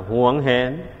มาเนี่ยหวงแห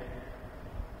น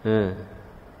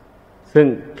ซึ่ง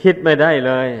คิดไม่ได้เ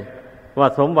ลยว่า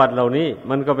สมบัติเหล่านี้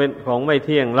มันก็เป็นของไม่เ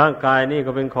ที่ยงร่างกายนี่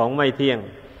ก็เป็นของไม่เที่ยง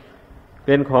เ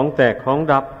ป็นของแตกของ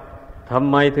ดับทำ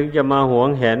ไมถึงจะมาหวง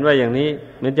แหนว่าอย่างนี้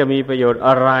มันจะมีประโยชน์อ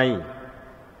ะไร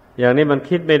อย่างนี้มัน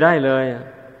คิดไม่ได้เลย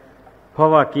เพราะ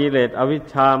ว่ากิเลสอวิช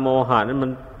ชาโมหะนั้นมั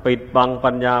นปิดบัง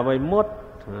ปัญญาไว้หมด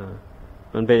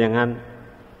มันเป็นอย่างนั้น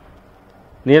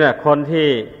นี่แหละคนที่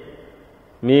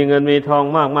มีเงินมีทอง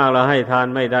มากๆแล้วให้ทาน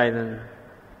ไม่ได้นั้น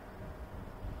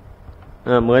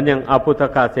เหมือนอย่างอภุต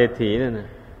กะเศรษฐีนั่นนะ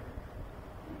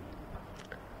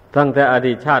ตั้งแต่อ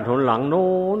ดีตชาติหนหลังโน้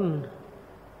น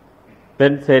เป็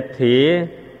นเศรษฐี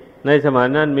ในสมัย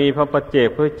นั้นมีพระปัจเจก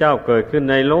พระเจ้าเกิดขึ้น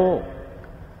ในโลก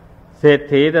เศรษ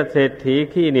ฐีแต่เศรษฐี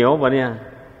ขี้เหนียวปะเนี่ย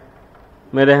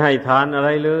ไม่ได้ให้ทานอะไร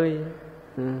เลย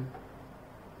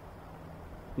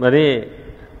บัดนี้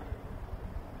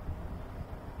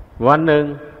วันหนึ่ง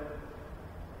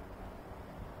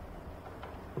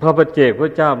พระปัจเจกพระ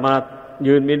เจ้ามา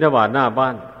ยืนบิณฑบาตหน้าบ้า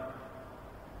น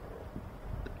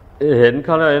เห็นเข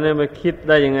าแล้วเนี่ยมาคิดไ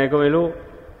ด้ยังไงก็ไม่รู้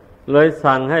เลย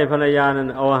สั่งให้ภรรยานั้น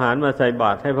เอาอาหารมาใส่บ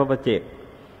าตรให้พระปัจเจก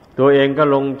ตัวเองก็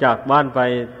ลงจากบ้านไป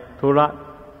ธุระ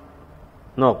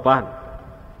นอกบ้าน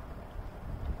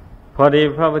พอดี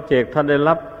พระปัจเจกท่านได้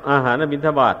รับอาหารบิณฑ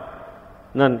บาต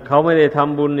นั่นเขาไม่ได้ท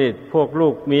ำบุญนี่พวกลู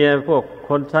กเมียพวกค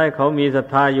นใช้เขามีศรัท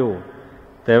ธาอยู่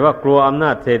แต่ว่ากลัวอำน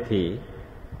าจเศรษฐี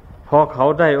พอเขา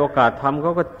ได้โอกาสทำเข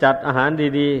าก็จัดอาหาร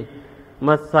ดีๆม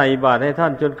าใส่บาตรให้ท่า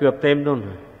นจนเกือบเต็มนู่น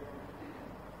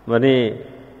วันนี้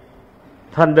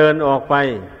ท่านเดินออกไป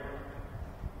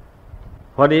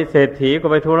พอดีเศรษฐีก็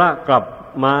ไปธุระกลับ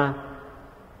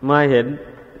มาเห็น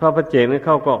พระปัจเจกนั้นเข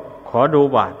าก็ขอดู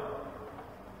บาตร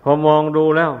พอมองดู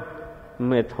แล้ว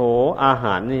ไม่โถอาห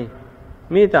ารนี่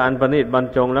มีแต่อันประณีตบรร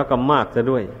จงแล้วก็มากซะ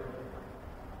ด้วย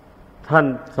ท่าน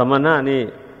สมณะนี่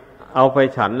เอาไป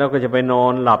ฉันแล้วก็จะไปนอ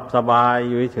นหลับสบาย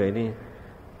อยู่เฉยๆนี่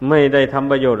ไม่ได้ท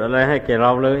ำประโยชน์อะไรให้แก่เร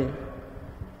าเลย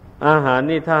อาหาร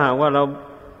นี่ถ้าหากว่าเรา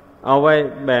เอาไว้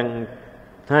แบ่ง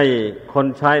ให้คน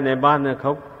ใช้ในบ้านเนี่ยเข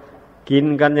ากิน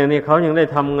กันอย่างนี้เขายังได้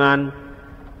ทำงาน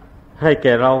ให้แ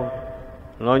ก่เรา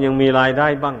ยังมีรายได้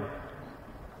บ้าง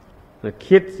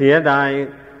คิดเสียดาย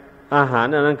อาหาร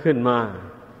อันนั้นขึ้นมา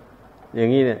อย่าง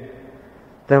นี้เนี่ย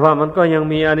แต่ว่ามันก็ยัง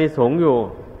มีอานิสงส์อยู่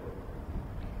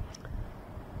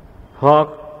พอ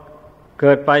เ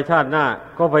กิดไปชาติหน้า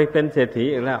ก็ไปเป็นเศรษฐี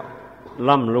อีกแล้ว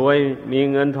ร่ำรวยมี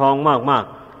เงินทองมาก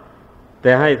ๆแ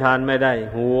ต่ให้ทานไม่ได้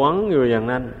หวงอยู่อย่าง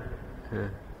นั้น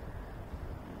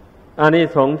อานิ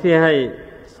สงส์ที่ให้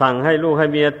สั่งให้ลูกให้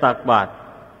เมียตักบาตร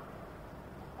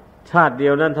ชาติเดี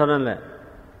ยวนั้นเท่านั้นแหละ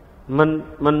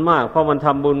มันมากเพราะมันท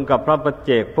ำบุญกับพระปัจเ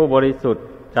จกผู้บริสุทธิ์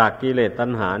จากกิเลสตัณ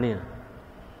หาเนี่ย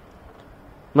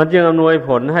มันจึงอำนวยผ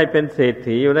ลให้เป็นเศรษ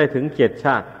ฐีอยู่ได้ถึง7 ช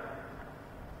าติ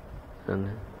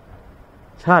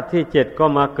ชาติที่7ก็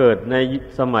มาเกิดใน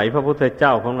สมัยพระพุทธเจ้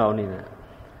าของเรานี่นะ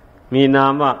มีนา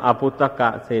มว่าอภุตกะ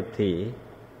เศรษฐี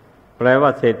แปลว่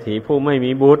าเศรษฐีผู้ไม่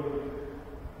มีบุตร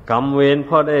กรรมเวรเพ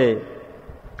ราะได้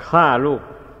ฆ่าลูก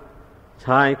ช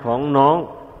ายของน้อง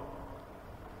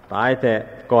ตายแต่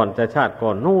ก่อนแต่ชาติก่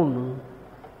อนนู่น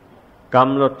กรรม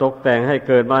เราตกแต่งให้เ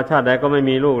กิดมาชาติใดก็ไม่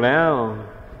มีลูกแล้ว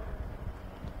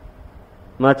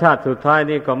มาชาติสุดท้าย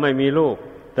นี่ก็ไม่มีลูก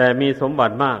แต่มีสมบั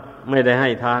ติมากไม่ได้ให้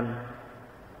ทาน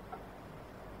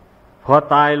พอ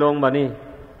ตายลงบัดนี้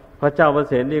พระเจ้าประ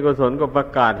เสริฐที่กุศลก็ประ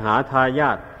กาศหาทาย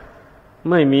าท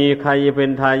ไม่มีใครเป็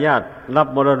นทายาทรับ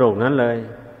มรดกนั้นเลย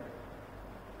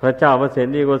พระเจ้าประเสริฐ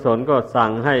ที่กุศลก็สั่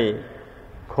งให้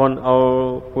คนเอา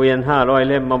เกวียน500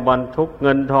 เล่มมาบรรทุกเ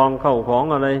งินทองเข้าของ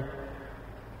อะไร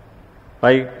ไป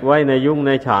ไว้ในยุ้งใ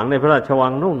นฉางในพระราชวั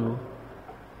งนู่น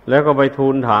แล้วก็ไปทู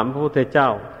ลถามพระพุทธเจ้า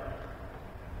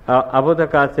อภุต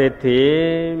กะเศรษฐี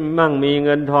มั่งมีเ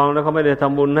งินทองแล้วเขาไม่ได้ท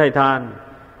ำบุญให้ทาน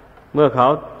เมื่อเขา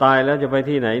ตายแล้วจะไป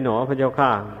ที่ไหนหนอพระเจ้าข้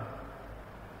า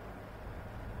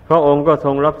พระองค์ก็ท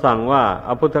รงรับสั่งว่าอ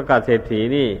ภุตกะเศรษฐี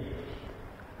นี่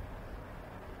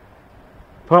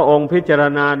พระองค์พิจาร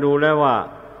ณาดูแล้วว่า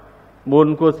บุญ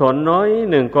กุศลน้อย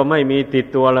หนึ่งก็ไม่มีติด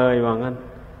ตัวเลยว่างั้น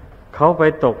เขาไป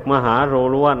ตกมหาโร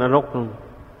รวนรก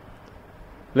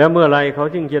แล้วเมื่อไรเขา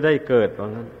จึงจะได้เกิดว่า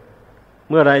งั้น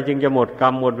เมื่อไรจึงจะหมดกรร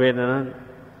มหมดเวรนั้น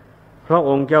พระอ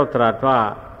งค์เจ้าตรัสว่า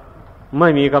ไม่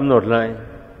มีกำหนดเลย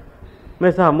ไม่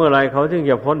ทราบเมื่อไรเขาจึง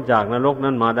จะพ้นจากนรก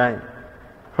นั้นมาได้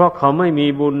เพราะเขาไม่มี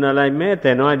บุญอะไรแม้แ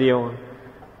ต่น้อยเดียว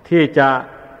ที่จะ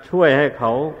ช่วยให้เข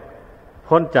า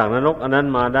พ้นจากนรกอันนั้น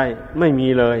มาได้ไม่มี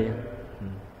เลย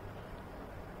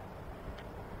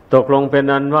ตกลงเป็น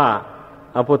นั้นว่า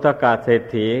อภุตกะเศรษ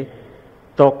ฐี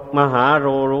ตกมหาโร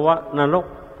รวนรก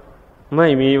ไม่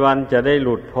มีวันจะได้ห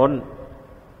ลุด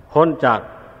พ้นจาก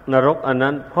นรกอัน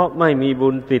นั้นเพราะไม่มีบุ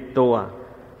ญติดตัว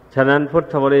ฉะนั้นพุท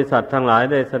ธบริษัททั้งหลาย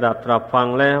ได้สดับตรับฟัง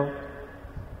แล้ว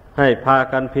ให้พา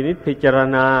กันพินิจพิจาร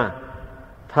ณา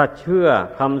ถ้าเชื่อ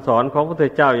คำสอนของพระพุทธ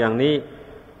เจ้าอย่างนี้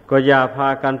ก็อย่าพา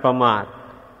กันประมาท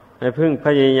ให้พึ่งพ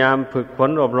ยายามฝึกฝ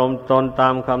นอบรมตนตา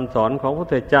มคำสอนของพระพุท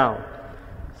ธเจ้า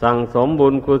สั่งสมบุ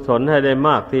ญกุศลให้ได้ม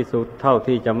ากที่สุดเท่า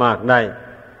ที่จะมากได้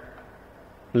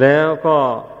แล้วก็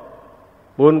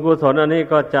บุญกุศลอันนี้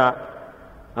ก็จะ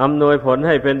อำนวยผลใ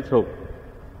ห้เป็นสุข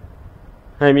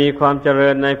ให้มีความเจริ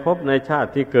ญในภพในชาติ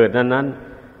ที่เกิดนั้น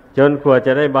จนกว่าจ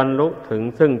ะได้บรรลุถึง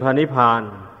ซึ่งพระนิพพาน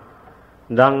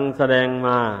ดังแสดงม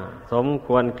าสมค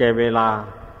วรแก่เวลา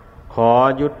ขอ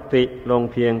ยุติลง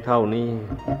เพียงเท่านี้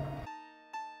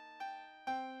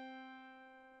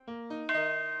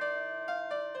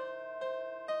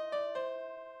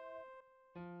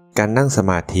การนั่งส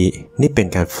มาธินี่เป็น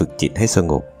การฝึกจิตให้ส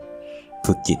งบ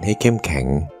ฝึกจิตให้เข้มแข็ง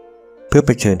เพื่อเผ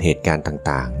ชิญเหตุการณ์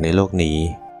ต่างๆในโลกนี้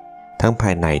ทั้งภ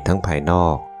ายในทั้งภายนอ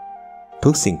กทุ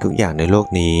กสิ่งทุกอย่างในโลก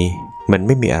นี้มันไ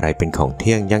ม่มีอะไรเป็นของเ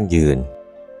ที่ยงยั่งยืน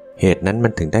เหตุนั้นมั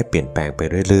นถึงได้เปลี่ยนแปลงไป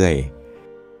เรื่อย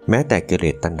ๆแม้แต่กิเล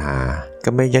สตัณหาก็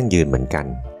ไม่ยั่งยืนเหมือนกัน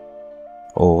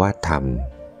โอวาทธรรม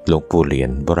หลวงปู่เหรีย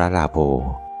ญวรลาโภ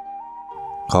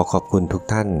ขอขอบคุณทุก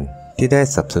ท่านที่ได้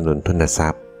สนับสนุนทุนทรั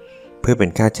พย์เพื่อเป็น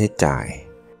ค่าใช้จ่าย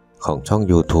ของช่อง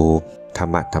YouTube ธร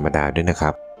รมะธรรมดาด้วยนะค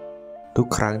รับทุก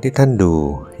ครั้งที่ท่านดู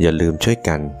อย่าลืมช่วย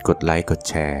กันกดไลค์กด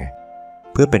แชร์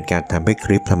เพื่อเป็นการทำให้ค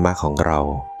ลิปธรรมะของเรา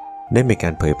ได้มีกา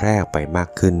รเผยแพร่ออกไปมาก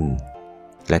ขึ้น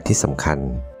และที่สำคัญ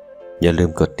อย่าลืม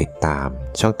กดติดตาม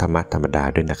ช่องธรรมะธรรมดา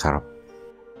ด้วยนะครับ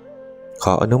ข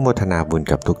ออนุโมทนาบุญ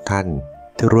กับทุกท่าน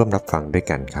ที่ร่วมรับฟังด้วย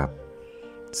กันครับ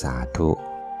สาธุ